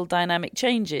mental dynamic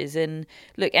changes. And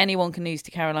look, anyone can lose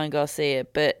to Caroline Garcia,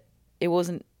 but it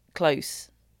wasn't close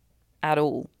at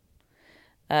all.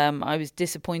 I was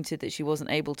disappointed that she wasn't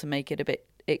able to make it a bit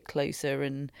closer,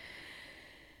 and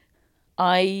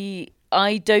I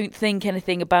don't think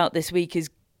anything about this week, as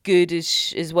good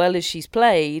as well as she's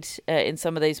played in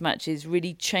some of those matches,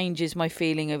 really changes my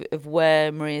feeling of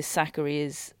where Maria Sakkari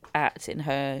is at in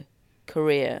her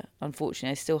career.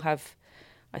 Unfortunately,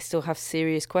 I still have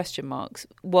serious question marks,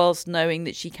 whilst knowing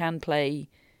that she can play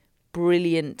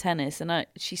brilliant tennis, and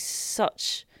she's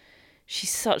such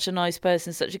a nice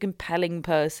person, such a compelling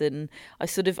person.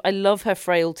 I love her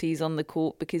frailties on the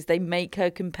court because they make her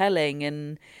compelling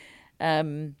and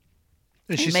make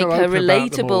her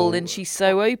relatable, and she's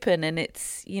so open, and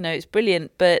it's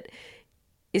brilliant, but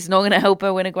it's not going to help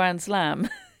her win a Grand Slam.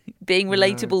 Being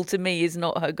relatable to me is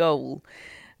not her goal.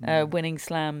 Winning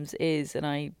slams is, and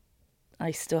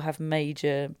I still have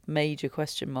major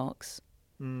question marks.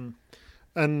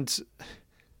 And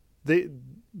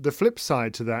the flip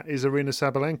side to that is Aryna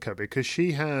Sabalenka, because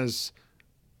she has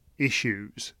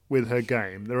issues with her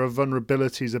game. There are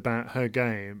vulnerabilities about her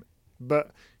game,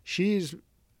 but she's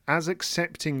as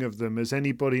accepting of them as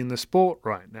anybody in the sport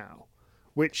right now,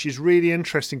 which is really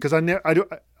interesting, because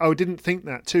I didn't think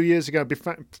that 2 years ago.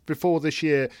 Before this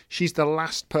year, she's the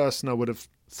last person I would have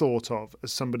thought of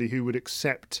as somebody who would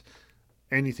accept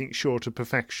anything short of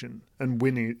perfection and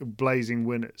blazing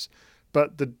winners.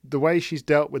 But the way she's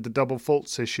dealt with the double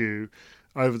faults issue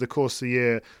over the course of the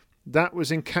year, that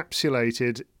was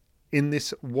encapsulated in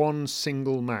this one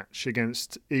single match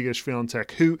against Iga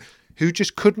Świątek, who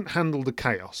just couldn't handle the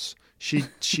chaos.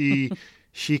 She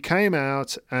came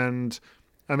out, and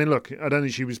I mean, look, I don't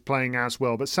think she was playing as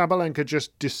well, but Sabalenka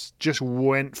just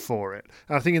went for it.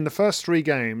 I think in the first 3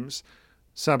 games,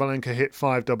 Sabalenka hit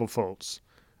 5 double faults,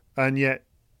 and yet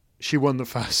she won the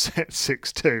first set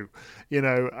 6-2,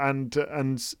 and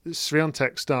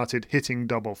Świątek started hitting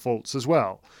double faults as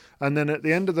well. And then at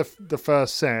the end of the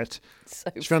first set,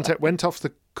 Świątek went off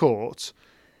the court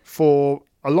for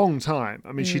a long time.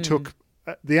 I mean, she took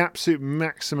the absolute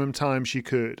maximum time she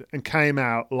could and came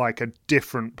out like a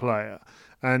different player.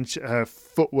 And her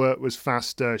footwork was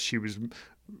faster. She was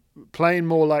playing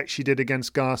more like she did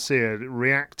against Garcia,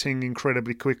 reacting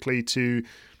incredibly quickly to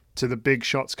the big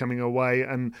shots coming away.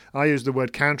 And I used the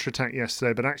word counterattack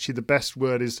yesterday, but actually the best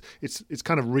word is it's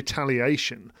kind of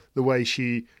retaliation, the way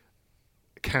she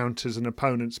counters an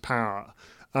opponent's power.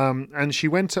 And she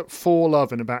went up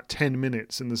 4-love in about 10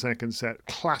 minutes in the second set.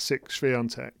 Classic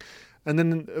Świątek. And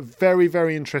then a very,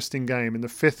 very interesting game in the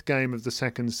 5th game of the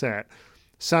second set.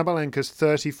 Sabalenka's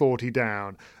 30-40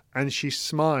 down, and she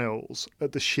smiles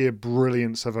at the sheer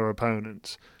brilliance of her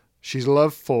opponent. She's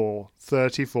love 4,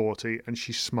 30-40, and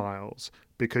she smiles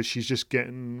because she's just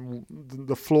getting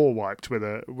the floor wiped with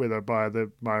her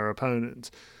by her opponent.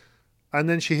 And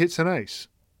then she hits an ace,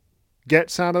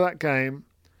 gets out of that game,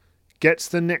 gets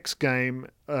the next game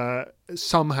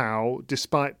somehow,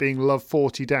 despite being love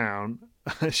 40 down.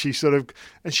 She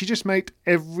just made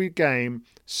every game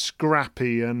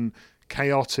scrappy and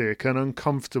chaotic and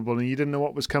uncomfortable, and you didn't know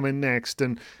what was coming next,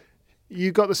 and you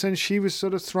got the sense she was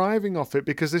sort of thriving off it,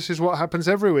 because this is what happens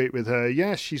every week with her.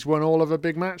 Yes, she's won all of her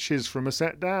big matches from a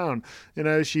set down.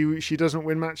 She doesn't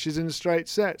win matches in straight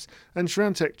sets, and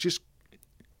Świątek just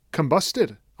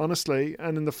combusted, honestly.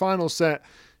 And in the final set,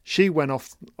 she went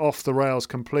off the rails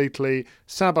completely.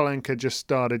 Sabalenka just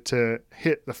started to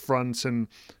hit the front and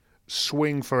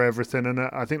swing for everything. And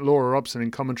I think Laura Robson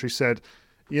in commentary said,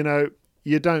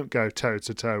 you don't go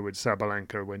toe-to-toe with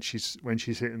Sabalenka when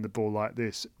she's hitting the ball like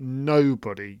this.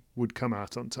 Nobody would come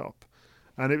out on top.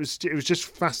 And it was just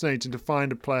fascinating to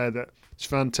find a player that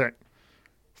Świątek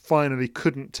finally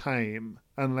couldn't tame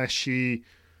unless she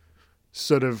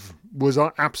sort of was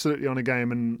absolutely on a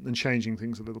game and changing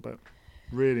things a little bit.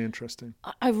 Really interesting.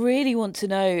 I really want to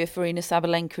know if Aryna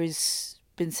Sabalenka has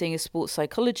been seeing a sports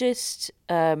psychologist,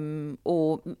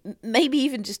 or maybe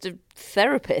even just a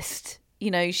therapist.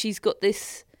 You know, she's got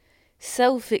this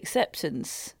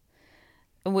self-acceptance,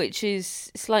 which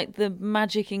is, it's like the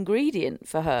magic ingredient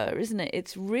for her, isn't it?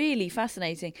 It's really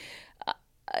fascinating.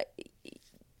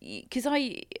 Because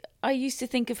I used to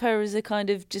think of her as a kind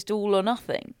of just all or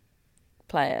nothing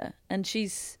player, and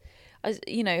she's,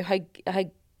 you know, her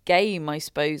game, I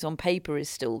suppose, on paper is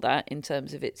still that, in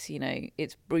terms of its, you know,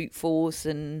 its brute force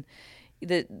and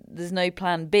that there's no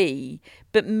plan B,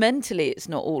 but mentally it's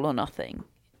not all or nothing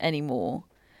anymore.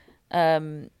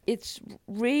 It's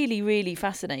really, really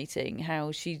fascinating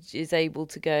how she is able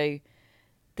to go,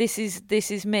 this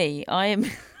is me. I'm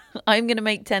going to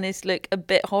make tennis look a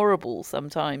bit horrible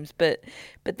sometimes, but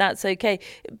that's okay.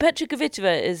 Petra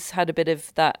Kvitova has had a bit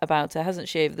of that about her, hasn't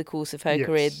she, over the course of her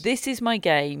career? This is my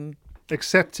game.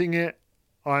 Accepting it.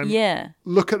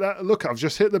 Look at that. Look, I've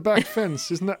just hit the back fence.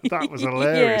 Isn't that was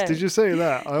hilarious. Did you see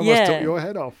that? I almost took your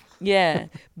head off. Yeah.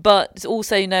 But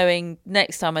also knowing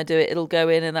next time I do it, it'll go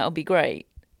in and that'll be great.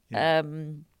 Yeah.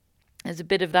 There's a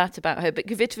bit of that about her, but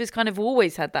Kvitova's kind of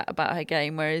always had that about her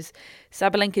game, whereas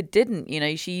Sabalenka didn't. You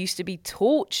know, she used to be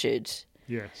tortured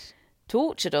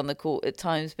on the court at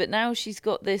times, but now she's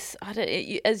got this.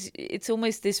 It's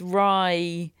almost this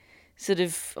wry sort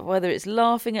of, whether it's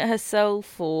laughing at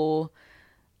herself or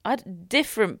a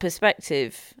different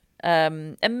perspective,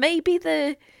 and maybe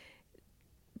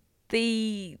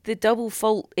the double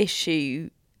fault issue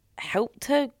helped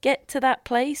her get to that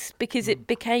place because it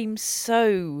became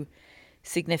so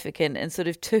significant and sort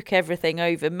of took everything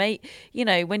over. You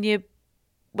know, when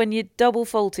you're double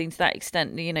faulting to that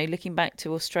extent, you know, looking back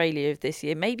to Australia of this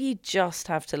year, maybe you just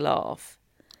have to laugh.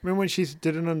 I mean, when she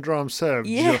did an underarm serve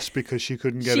just because she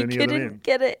couldn't get any of them in. She couldn't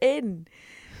get it in.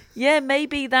 Yeah,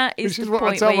 maybe that is the point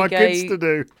where you go... Which is what I tell my kids to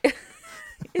do.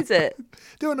 Is it?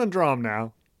 Do an underarm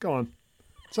now. Go on.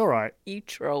 It's all right. You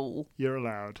troll. You're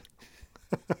allowed.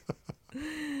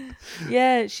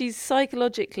 Yeah, she's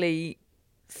psychologically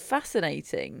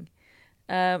fascinating,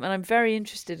 and I'm very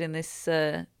interested in this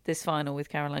final with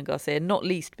Caroline Garcia, not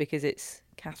least because it's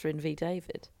Catherine v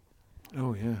David.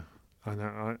 Oh yeah, I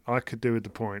know. I could do with the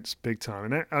points big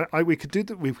time, and we could do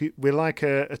that. We're like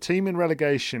a team in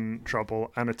relegation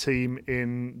trouble and a team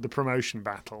in the promotion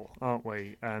battle, aren't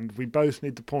we? And we both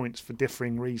need the points for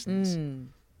differing reasons.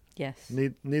 Yes.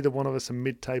 Neither one of us are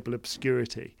mid-table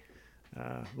obscurity.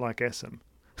 Like Essam.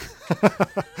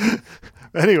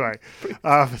 Anyway,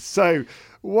 so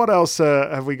what else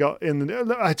have we got in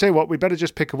the... I tell you what, we better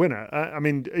just pick a winner. I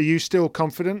mean, are you still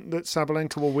confident that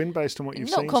Sabalenka will win based on what you've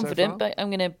seen so far? Not confident, but I'm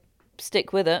going to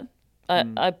stick with her.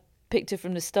 I picked her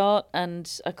from the start,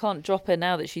 and I can't drop her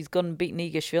now that she's gone and beaten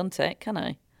Iga Swiatek, can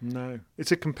I? No.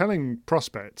 It's a compelling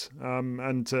prospect.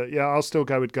 I'll still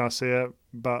go with Garcia,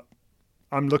 but...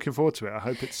 I'm looking forward to it. I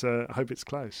hope it's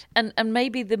close. And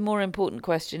maybe the more important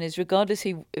question is, regardless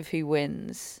of who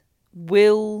wins,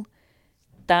 will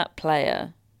that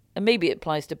player, and maybe it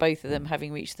applies to both of them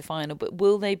having reached the final, but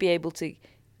will they be able to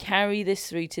carry this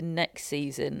through to next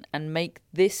season and make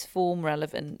this form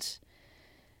relevant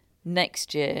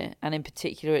next year, and in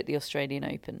particular at the Australian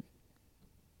Open?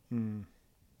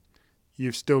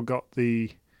 You've still got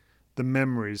the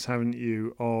memories, haven't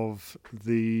you, of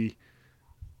the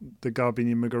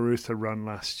Garbiñe Muguruza run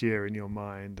last year in your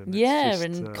mind. And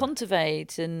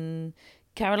Kontaveit and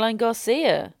Caroline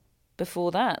Garcia before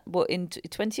that. What, in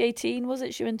 2018 was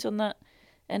it? She went on that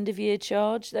end-of-year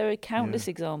charge. There are countless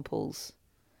examples.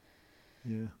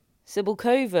 Yeah.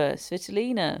 Cibulkova,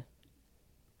 Svitolina.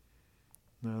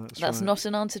 No, that's right. not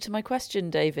an answer to my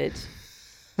question, David.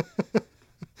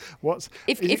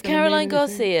 If Caroline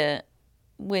Garcia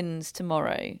wins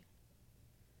tomorrow...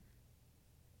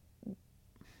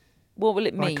 What will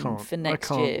it mean for next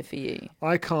year for you?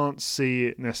 I can't see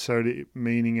it necessarily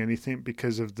meaning anything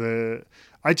because of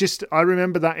I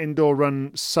remember that indoor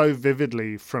run so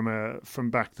vividly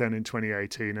from back then in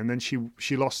 2018, and then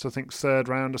she lost, I think, third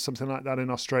round or something like that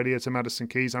in Australia to Madison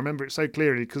Keys. I remember it so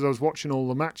clearly because I was watching all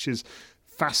the matches,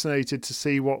 fascinated to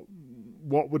see what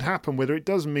would happen, whether it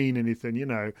does mean anything, you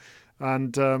know.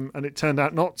 And it turned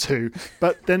out not to.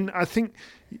 But then I think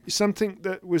something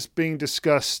that was being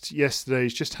discussed yesterday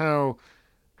is just how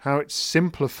it's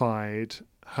simplified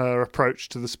her approach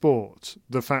to the sport.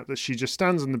 The fact that she just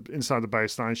stands inside the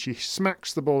baseline, she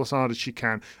smacks the ball as hard as she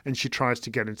can, and she tries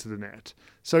to get into the net.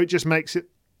 So it just makes it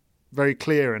very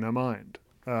clear in her mind.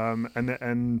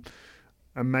 And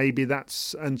maybe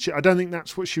that's... And I don't think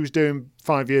that's what she was doing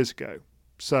 5 years ago.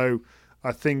 So...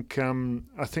 I think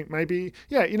maybe,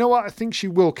 yeah, you know what? I think she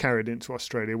will carry it into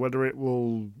Australia. Whether it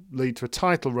will lead to a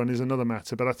title run is another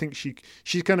matter, but I think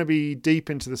she's going to be deep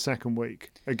into the second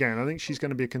week. Again, I think she's going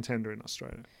to be a contender in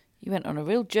Australia. You went on a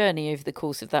real journey over the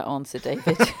course of that answer,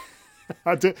 David.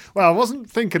 I did. Well, I wasn't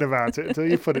thinking about it until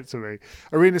you put it to me.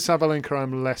 Aryna Sabalenka,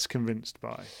 I'm less convinced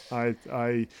by.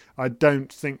 I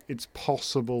don't think it's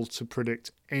possible to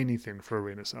predict anything for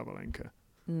Aryna Sabalenka.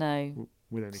 No.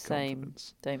 With any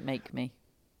confidence. Don't make me.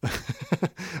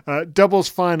 Doubles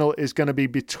final is going to be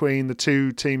between the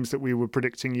two teams that we were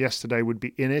predicting yesterday would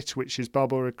be in it, which is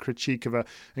Barbora Krejcikova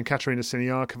and Katerina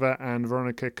Siniakova, and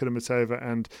Veronika Kudermetova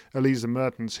and Elisa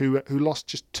Mertens, who lost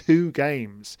just 2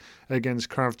 games against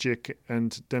Kravchik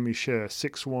and Demi Scher.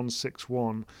 6-1,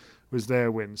 6-1 was their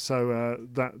win. So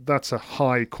that's a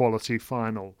high quality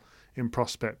final in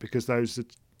prospect, because those,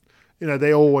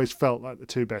 they always felt like the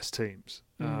 2 best teams.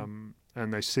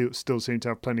 And they still seem to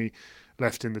have plenty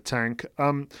left in the tank.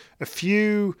 A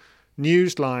few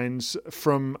news lines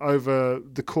from over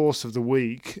the course of the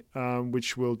week,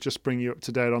 which will just bring you up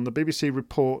to date on. The BBC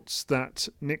reports that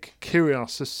Nick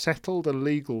Kyrgios has settled a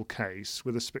legal case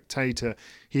with a spectator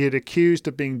he had accused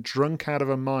of being drunk out of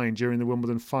her mind during the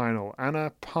Wimbledon final.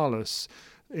 Anna Paulus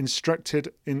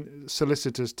instructed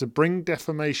solicitors to bring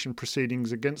defamation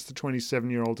proceedings against the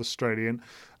 27-year-old Australian.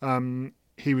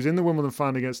 He was in the Wimbledon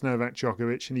final against Novak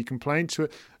Djokovic, and he complained to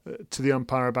the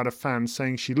umpire about a fan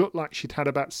saying she looked like she'd had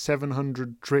about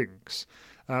 700 drinks.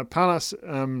 Palas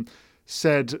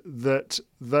said that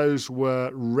those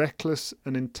were reckless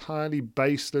and entirely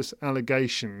baseless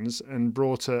allegations and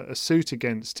brought a suit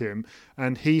against him,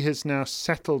 and he has now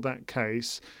settled that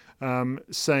case,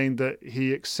 saying that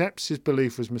he accepts his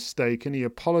belief was mistaken, he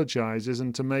apologises,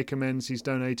 and to make amends he's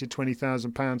donated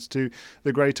 £20,000 to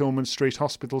the Great Ormond Street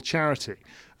Hospital charity,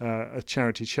 a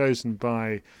charity chosen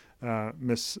by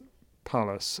Miss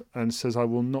Palas, and says, I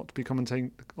will not be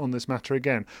commenting on this matter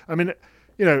again. I mean,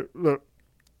 look,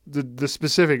 the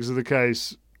specifics of the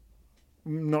case,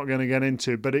 I'm not going to get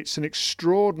into, but it's an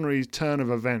extraordinary turn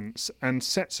of events and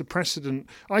sets a precedent.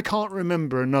 I can't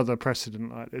remember another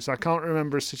precedent like this. I can't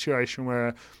remember a situation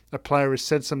where a player has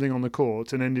said something on the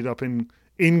court and ended up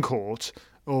in court,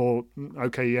 or,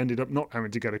 okay, he ended up not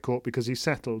having to go to court because he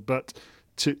settled, but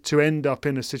to end up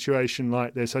in a situation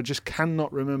like this, I just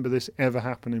cannot remember this ever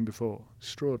happening before.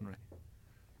 Extraordinary.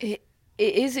 It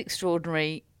is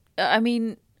extraordinary. I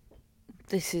mean,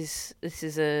 this is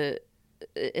a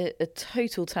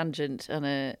total tangent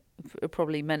and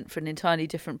probably meant for an entirely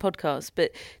different podcast,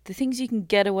 but the things you can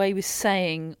get away with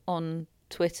saying on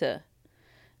Twitter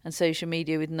and social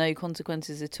media with no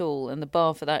consequences at all, and the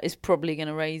bar for that is probably going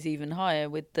to raise even higher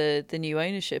with the new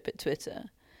ownership at Twitter,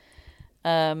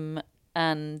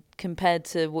 and compared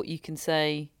to what you can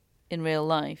say in real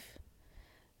life,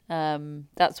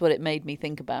 that's what it made me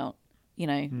think about.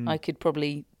 I could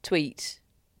probably tweet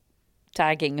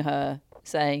tagging her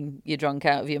saying you're drunk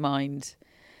out of your mind,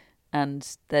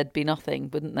 and there'd be nothing,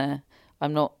 wouldn't there?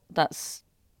 I'm not. That's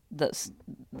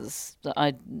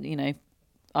I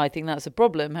think that's a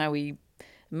problem.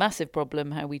 Massive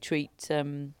problem how we treat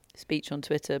speech on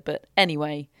Twitter. But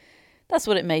anyway, that's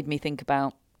what it made me think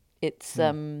about. It's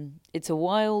a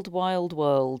wild, wild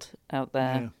world out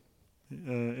there. Yeah.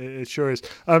 It sure is.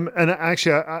 And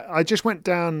actually, I just went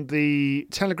down the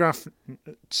Telegraph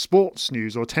sports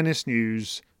news or tennis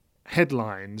news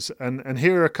headlines, and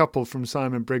here are a couple from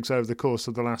Simon Briggs over the course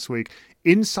of the last week.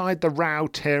 Inside the row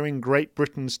tearing Great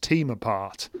Britain's team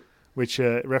apart, which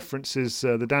references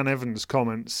the Dan Evans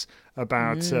comments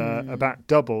about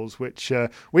doubles, which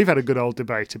we've had a good old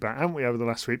debate about, haven't we, over the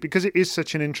last week, because it is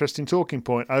such an interesting talking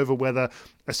point over whether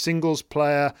a singles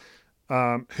player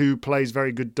who plays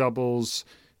very good doubles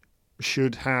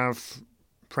should have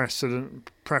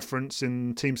preference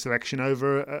in team selection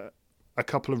over a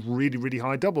couple of really, really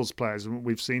high doubles players.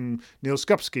 We've seen Neil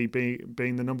Skupski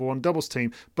being the number one doubles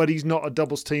team, but he's not a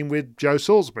doubles team with Joe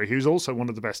Salisbury, who's also one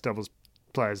of the best doubles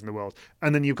players in the world.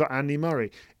 And then you've got Andy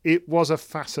Murray. It was a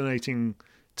fascinating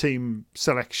team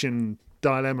selection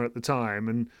dilemma at the time,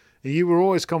 and you were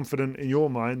always confident in your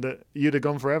mind that you'd have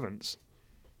gone for Evans.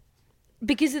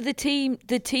 Because of the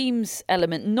team's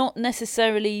element, not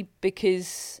necessarily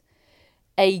because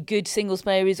a good singles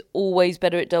player is always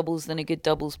better at doubles than a good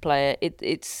doubles player.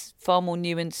 It's far more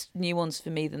nuanced for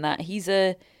me than that.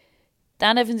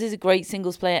 Dan Evans is a great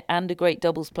singles player and a great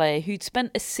doubles player who'd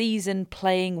spent a season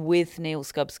playing with Neil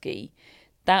Skupski.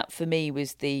 That for me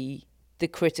was the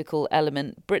critical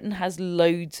element. Britain has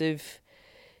loads of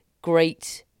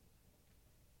great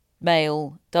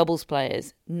male doubles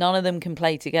players. None of them can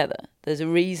play together. There's a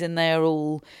reason they are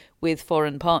all with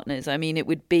foreign partners. I mean, it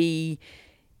would be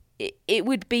it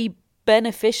would be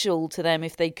beneficial to them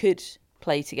if they could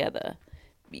play together.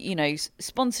 You know,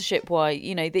 sponsorship wise,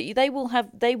 you know, they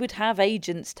would have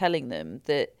agents telling them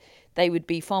that they would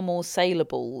be far more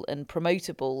saleable and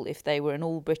promotable if they were an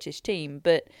all British team.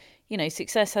 But, you know,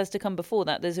 success has to come before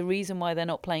that. There's a reason why they're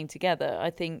not playing together. I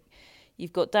think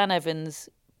you've got Dan Evans,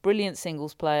 brilliant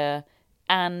singles player,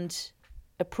 and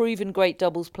a proven great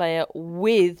doubles player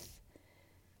with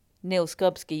Neil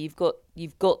Skubsky.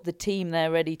 You've got the team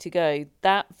there ready to go.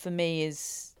 That for me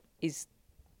is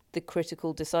the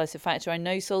critical decisive factor. I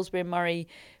know Salisbury and Murray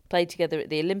played together at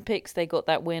the Olympics. They got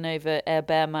that win over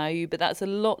Herbert Mahut, but that's a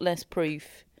lot less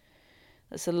proof.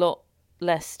 That's a lot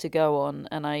less to go on.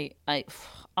 And I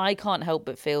can't help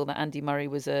but feel that Andy Murray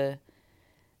was a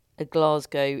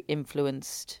Glasgow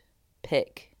influenced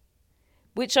pick,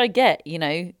 which I get, you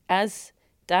know, as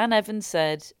Dan Evans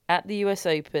said at the US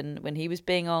Open when he was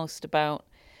being asked about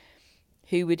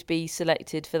who would be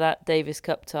selected for that Davis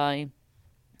Cup tie.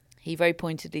 He very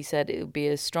pointedly said it would be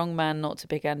a strong man not to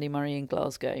pick Andy Murray in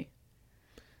Glasgow.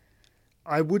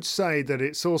 I would say that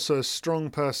it's also a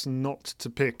strong person not to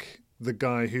pick the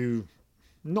guy who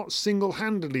not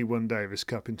single-handedly won Davis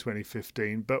Cup in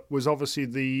 2015, but was obviously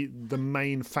the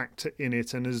main factor in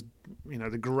it, and is, you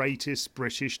know, the greatest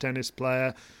British tennis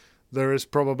player there has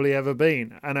probably ever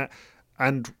been.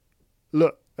 And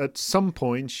look, at some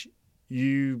point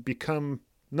you become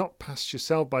not past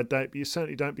yourself by date, but you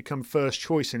certainly don't become first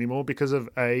choice anymore because of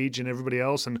age and everybody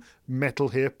else and metal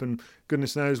hip and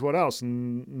goodness knows what else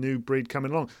and new breed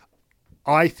coming along.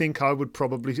 I think I would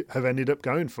probably have ended up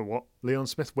going for what Leon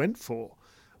Smith went for.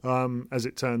 As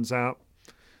it turns out,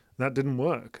 that didn't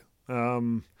work.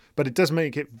 But it does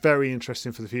make it very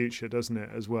interesting for the future, doesn't it,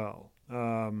 as well?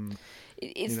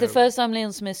 It's the first time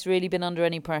Leon Smith's really been under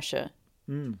any pressure.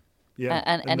 Yeah,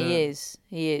 and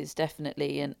he is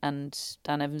definitely, and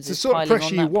Dan Evans is it's the sort of piling pressure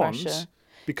on that he wants pressure.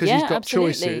 because Yeah, he's got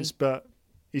absolutely. choices, but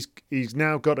he's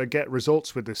now got to get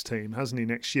results with this team, hasn't he,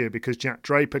 next year? Because Jack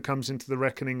Draper comes into the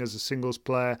reckoning as a singles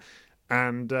player,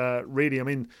 and really, I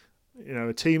mean, you know,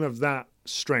 a team of that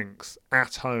strength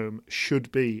at home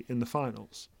should be in the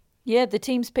finals. Yeah, the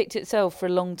team's picked itself for a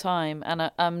long time, and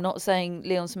I'm not saying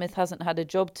Leon Smith hasn't had a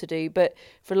job to do, but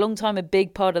for a long time a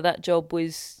big part of that job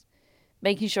was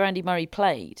making sure Andy Murray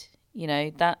played. You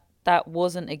know, that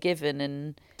wasn't a given,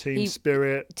 and Team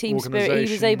spirit. He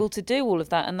was able to do all of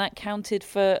that, and that counted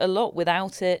for a lot.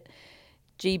 Without it,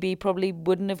 GB probably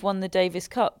wouldn't have won the Davis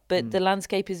Cup, but the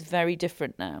landscape is very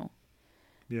different now.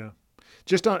 Yeah.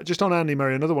 Just on Andy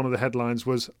Murray, another one of the headlines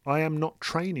was, "I am not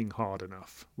training hard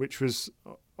enough," which was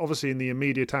obviously in the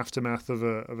immediate aftermath of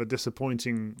a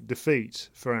disappointing defeat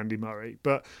for Andy Murray.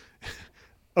 But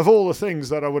of all the things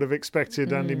that I would have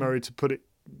expected Andy Murray to put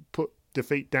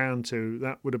defeat down to,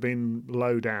 that would have been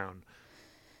low down.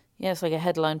 Yeah, it's like a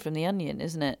headline from The Onion,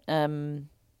 isn't it?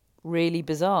 Really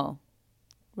bizarre.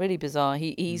 Really bizarre.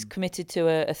 He's committed to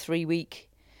a 3-week,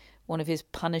 one of his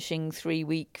punishing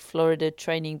 3-week Florida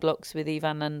training blocks with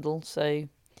Ivan Lendl. So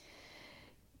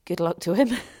good luck to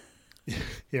him.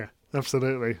 Yeah,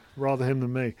 absolutely. Rather him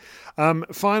than me.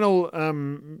 Final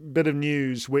bit of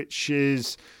news, which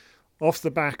is off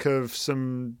the back of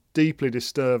some deeply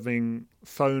disturbing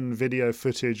phone video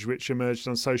footage which emerged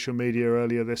on social media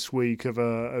earlier this week of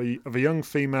a young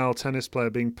female tennis player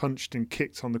being punched and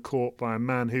kicked on the court by a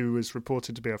man who was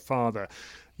reported to be her father.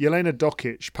 Jelena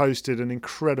Dokic posted an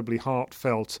incredibly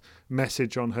heartfelt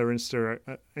message on her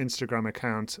Instagram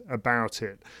account about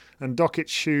it. And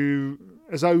Dokic, who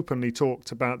has openly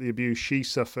talked about the abuse she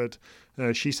suffered,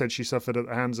 she said she suffered at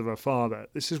the hands of her father.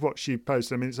 This is what she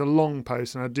posted. I mean, it's a long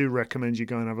post, and I do recommend you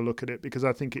go and have a look at it, because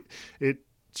I think it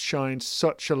shines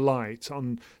such a light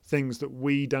on things that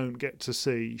we don't get to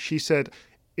see. She said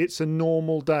it's a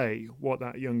normal day, what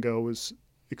that young girl was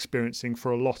experiencing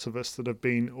for a lot of us that have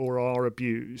been or are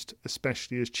abused,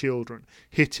 especially as children.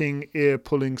 Hitting, ear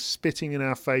pulling, spitting in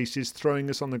our faces, throwing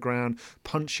us on the ground,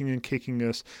 punching and kicking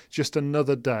us. Just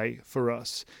another day for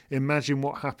us. Imagine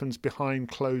what happens behind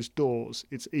closed doors.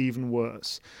 It's even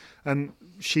worse. And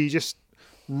she just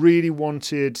really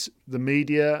wanted the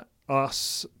media,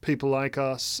 us, people like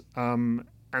us, and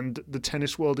the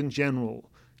tennis world in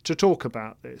general to talk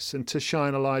about this and to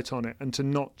shine a light on it, and to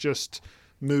not just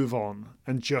move on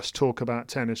and just talk about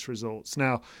tennis results.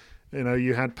 Now, you know,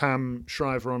 you had Pam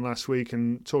Shriver on last week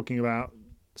and talking about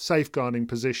safeguarding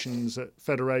positions at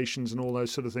federations and all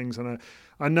those sort of things. And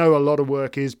I know a lot of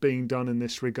work is being done in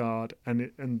this regard.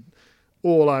 And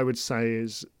all I would say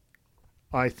is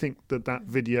I think that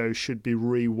video should be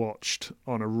rewatched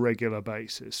on a regular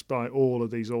basis by all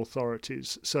of these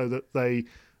authorities, so that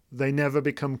they never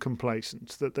become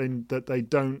complacent, that they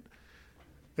don't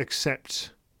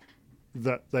accept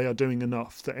that they are doing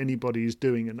enough, that anybody is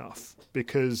doing enough,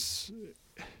 because,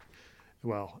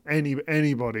 well,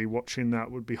 anybody watching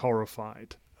that would be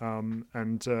horrified.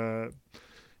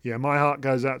 Yeah, my heart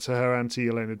goes out to her and to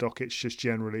Jelena Dokic, just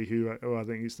generally, who I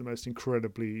think is the most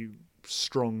incredibly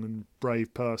strong and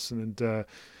brave person.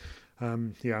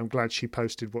 And yeah, I'm glad she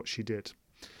posted what she did.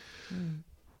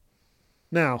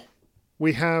 Now,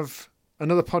 we have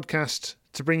another podcast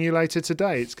to bring you later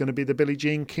today. It's going to be the Billie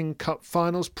Jean King Cup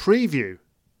Finals preview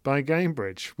by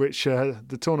Gamebridge, which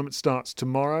the tournament starts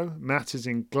tomorrow. Matt is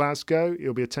in Glasgow.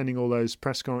 He'll be attending all those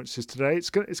press conferences today.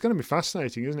 It's going to be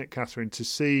fascinating, isn't it, Catherine, to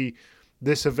see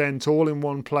this event all in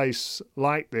one place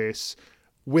like this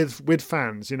with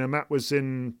fans. You know, Matt was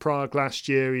in Prague last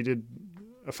year. He did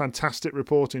a fantastic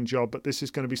reporting job, but this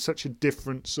is going to be such a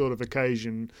different sort of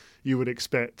occasion you would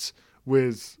expect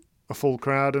with a full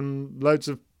crowd and loads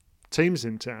of teams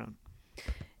in town.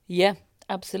 Yeah,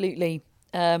 absolutely.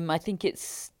 I think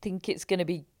it's going to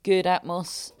be good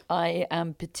atmos. I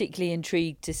am particularly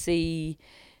intrigued to see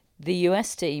the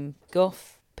US team,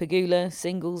 Goff, Pegula,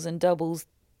 singles and doubles.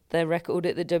 Their record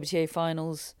at the WTA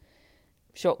finals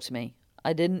shocked me.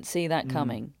 I didn't see that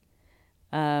coming.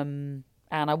 And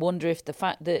I wonder if the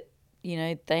fact that, you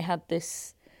know, they had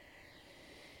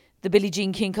the Billie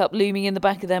Jean King Cup looming in the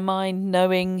back of their mind,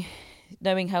 knowing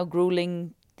how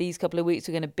grueling these couple of weeks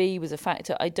were going to be, was a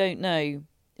factor. I don't know.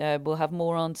 We'll have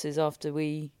more answers after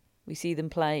we see them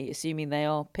play, assuming they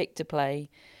are picked to play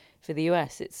for the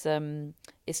US. It's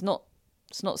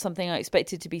not something I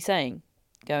expected to be saying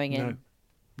going in.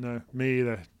 No, me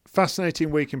either. Fascinating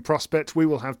week in prospect. We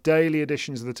will have daily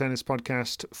editions of the Tennis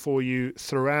Podcast for you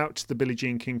throughout the Billie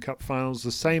Jean King Cup Finals.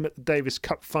 The same at the Davis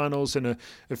Cup Finals in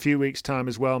a few weeks' time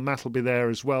as well. Matt will be there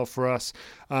as well for us.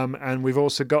 And we've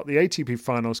also got the ATP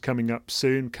Finals coming up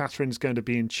soon. Catherine's going to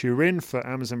be in Turin for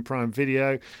Amazon Prime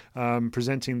Video,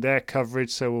 presenting their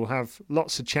coverage. So we'll have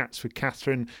lots of chats with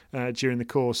Catherine during the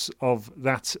course of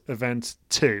that event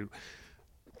too.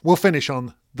 We'll finish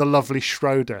on the lovely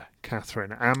Schroeder,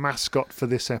 Catherine, our mascot for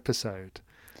this episode.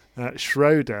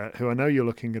 Schroeder, who I know you're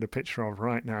looking at a picture of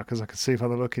right now because I can see by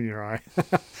the look in your eye,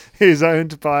 is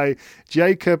owned by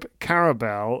Jacob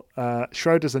Carabel.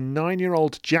 Schroeder's a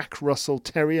 9-year-old Jack Russell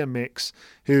Terrier mix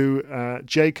who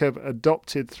Jacob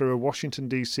adopted through a Washington,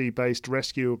 D.C.-based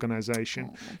rescue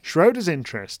organisation. Schroeder's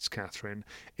interests, Catherine,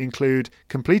 include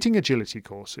completing agility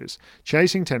courses,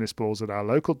 chasing tennis balls at our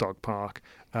local dog park,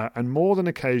 and more than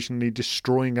occasionally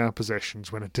destroying our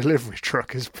possessions when a delivery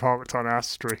truck is parked on our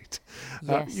street.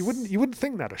 Yes. You wouldn't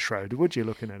think that of Schroeder, would you,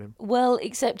 looking at him? Well,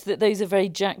 except that those are very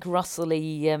Jack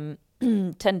Russell-y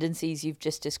tendencies you've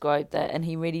just described there, and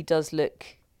he really does look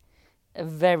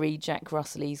very Jack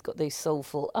Russell-y. He's got those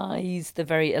soulful eyes, the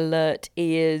very alert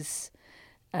ears.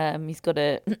 He's got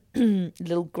a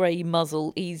little grey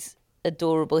muzzle. He's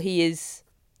adorable. He is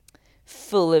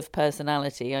full of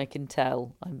personality, I can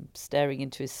tell. I'm staring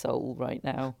into his soul right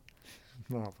now.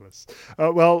 Marvellous.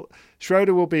 Well,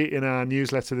 Schroeder will be in our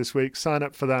newsletter this week. Sign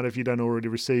up for that if you don't already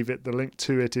receive it. The link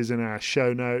to it is in our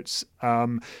show notes.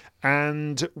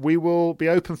 And we will be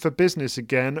open for business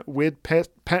again with pet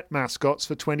mascots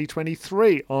for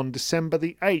 2023 on December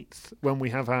the 8th, when we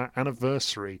have our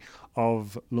anniversary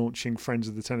of launching Friends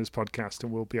of the Tennis Podcast.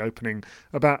 And we'll be opening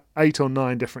about 8 or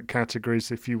 9 different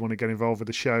categories if you want to get involved with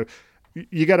the show.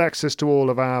 You get access to all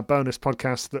of our bonus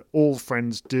podcasts that all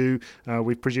friends do.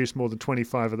 We've produced more than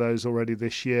 25 of those already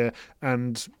this year.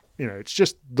 And, you know, it's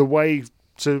just the way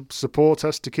to support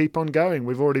us to keep on going.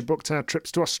 We've already booked our trips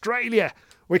to Australia.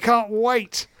 We can't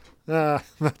wait.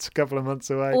 That's a couple of months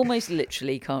away. Almost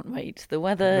literally can't wait. The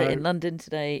weather in London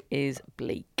today is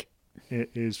bleak.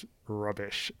 It is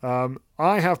rubbish.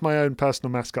 I have my own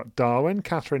personal mascot, Darwin.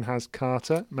 Catherine has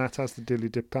Carter. Matt has the dearly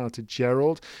departed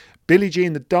Gerald. Billie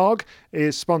Jean the dog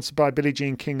is sponsored by Billie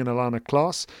Jean King and Alana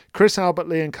Kloss. Chris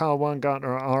Albertley and Carl Weingartner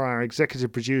are our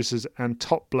executive producers and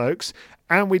top blokes.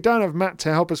 And we don't have Matt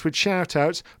to help us with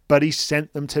shout-outs, but he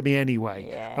sent them to me anyway.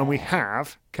 Yeah. And we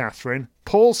have, Catherine,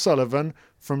 Paul Sullivan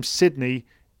from Sydney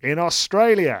in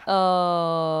Australia.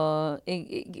 Oh,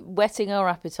 whetting our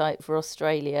appetite for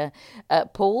Australia.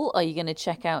 Paul, are you going to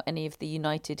check out any of the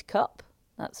United Cup?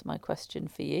 That's my question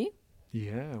for you.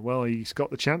 Yeah, well, he's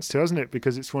got the chance to, hasn't it?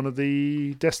 Because it's one of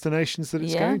the destinations that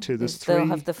it's going to. There's 3. They'll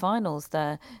have the finals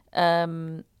there.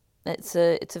 It's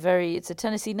a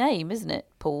Tennessee name, isn't it,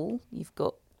 Paul? You've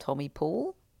got Tommy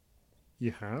Paul.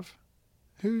 You have.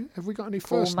 Who have we got? Any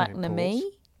Paul first name McNamee.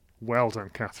 Pauls? Well done,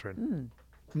 Catherine.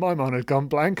 My mind had gone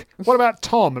blank. What about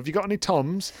Tom? Have you got any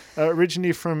Toms?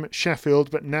 Originally from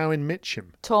Sheffield, but now in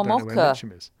Mitcham. Tom Don't know where Ocker.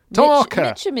 Mitcham is. Tom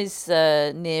Ocker. Mitcham is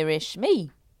nearish me.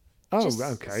 Oh,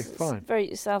 okay, fine.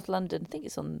 Very South London. I think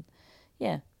it's on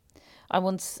Yeah. I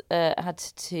once had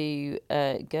to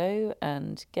go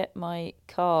and get my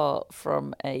car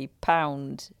from a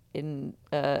pound in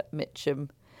Mitcham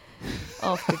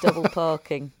after double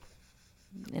parking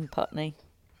in Putney.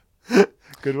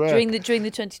 Good work. During the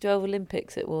 2012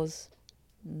 Olympics, it was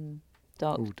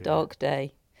dark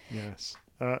day. Yes.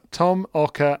 Tom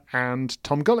Ocker and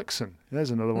Tom Gullickson.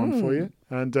 There's another one for you.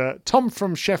 And Tom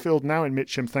from Sheffield, now in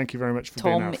Mitcham. Thank you very much for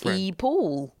being our friend. Tom E.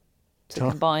 Paul. To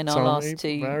combine our last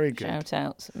two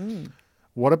shout-outs.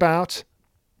 What about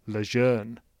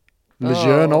Lejeune?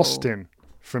 Lejeune Austin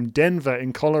from Denver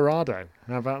in Colorado.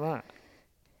 How about that?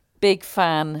 Big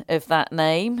fan of that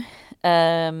name.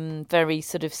 Very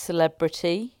sort of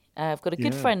celebrity. I've got a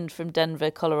good friend from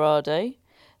Denver, Colorado.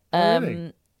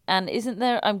 Really? And isn't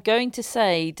there, I'm going to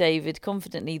say, David,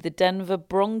 confidently, the Denver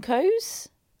Broncos?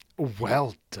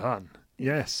 Well done.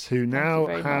 Yes, who now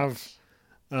have...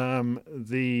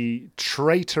 the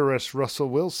traitorous Russell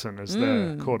Wilson as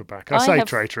their quarterback. I say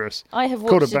traitorous. I have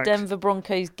watched a Denver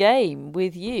Broncos game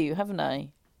with you, haven't I?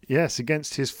 Yes,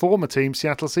 against his former team,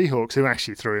 Seattle Seahawks, who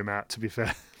actually threw him out, to be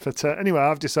fair. But anyway,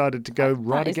 I've decided to go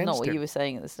right against him. That's not what you were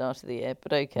saying at the start of the year,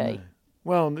 but okay. No.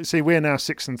 Well, see, we're now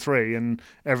 6-3, and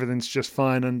everything's just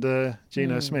fine under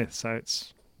Geno Smith, so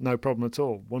it's no problem at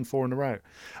all. 1-4 in a row.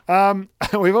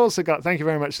 We've also got, thank you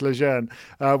very much, Lejeune.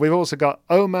 We've also got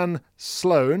Oman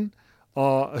Sloan,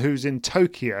 who's in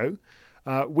Tokyo,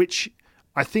 which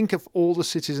I think of all the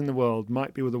cities in the world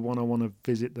might be the one I want to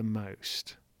visit the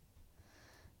most.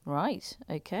 Right,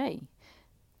 okay.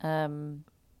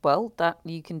 Well, that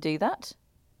you can do that.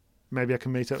 Maybe I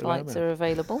can meet up with Flights are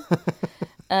available.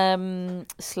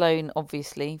 Sloan,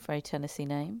 obviously, very Tennessee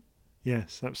name.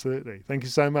 Yes, absolutely. Thank you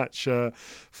so much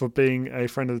for being a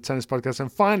friend of the Tennis Podcast.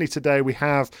 And finally today we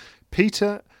have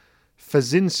Peter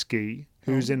Fazinski,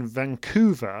 who's in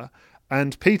Vancouver.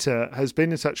 And Peter has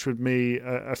been in touch with me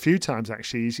a few times,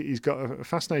 actually. He's got a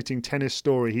fascinating tennis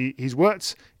story. He's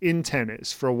worked in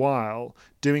tennis for a while,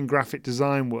 doing graphic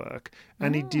design work.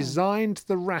 And he designed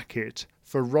the racket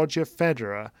for Roger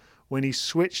Federer when he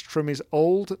switched from his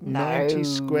old 90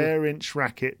 square inch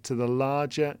racket to the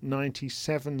larger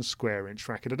 97 square inch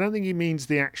racket. I don't think he means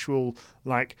the actual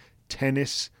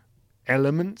tennis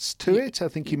elements to it. I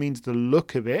think he means the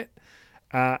look of it.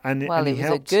 And it was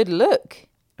a good look.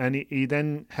 And he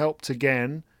then helped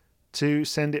again to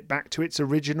send it back to its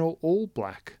original all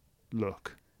black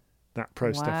look. That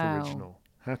Pro Steph original.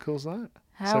 How cool is that?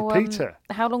 Peter.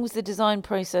 How long was the design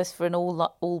process for an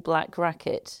all black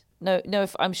racket? No,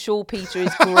 I'm sure Peter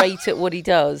is great at what he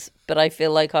does, but I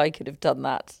feel like I could have done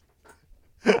that.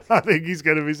 I think he's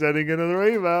going to be sending another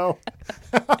email.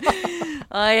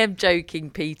 I am joking,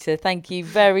 Peter. Thank you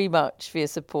very much for your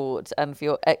support and for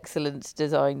your excellent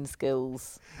design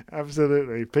skills.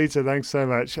 Absolutely. Peter, thanks so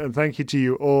much. And thank you to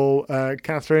you all.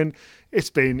 Catherine, it's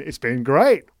been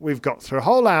great. We've got through a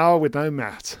whole hour with no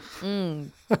Matt.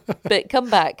 But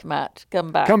come back, Matt.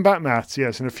 Come back. Come back, Matt.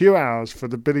 Yes, in a few hours for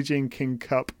the Billie Jean King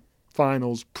Cup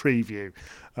finals preview.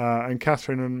 And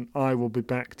Catherine and I will be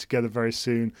back together very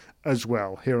soon as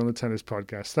well here on the Tennis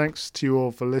Podcast. Thanks to you all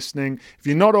for listening. If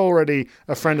you're not already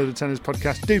a friend of the Tennis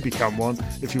Podcast, do become one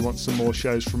if you want some more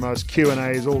shows from us,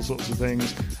 Q&As, all sorts of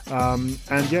things.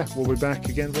 And yeah, we'll be back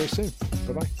again very soon.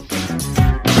 Bye-bye.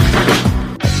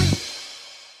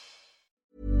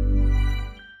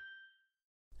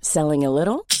 Selling a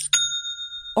little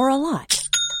or a lot?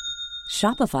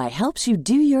 Shopify helps you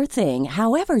do your thing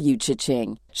however you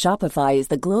cha-ching. Shopify is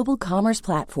the global commerce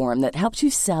platform that helps you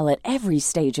sell at every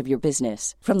stage of your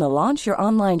business. From the launch your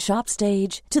online shop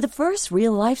stage to the first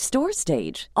real-life store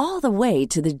stage, all the way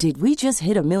to the did we just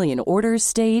hit a million orders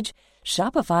stage.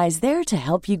 Shopify is there to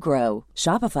help you grow.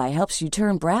 Shopify helps you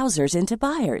turn browsers into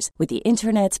buyers with the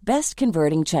internet's best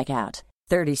converting checkout.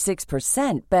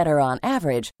 36% better on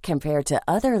average compared to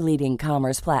other leading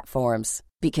commerce platforms.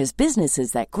 Because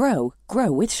businesses that grow,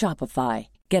 grow with Shopify.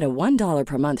 Get a $1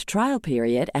 per month trial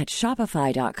period at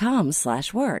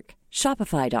shopify.com/work.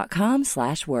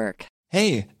 Shopify.com/work.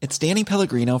 Hey, it's Danny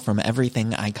Pellegrino from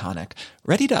Everything Iconic.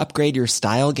 Ready to upgrade your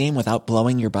style game without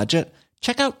blowing your budget?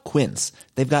 Check out Quince.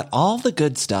 They've got all the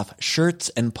good stuff, shirts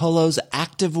and polos,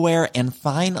 activewear, and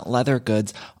fine leather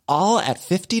goods, all at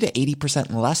 50 to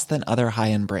 80% less than other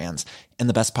high-end brands. And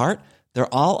the best part?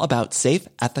 They're all about safe,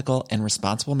 ethical, and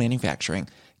responsible manufacturing.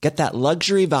 Get that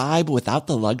luxury vibe without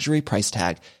the luxury price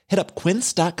tag. Hit up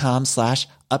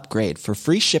quince.com/upgrade for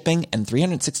free shipping and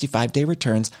 365-day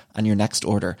returns on your next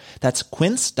order. That's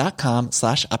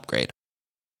quince.com/upgrade.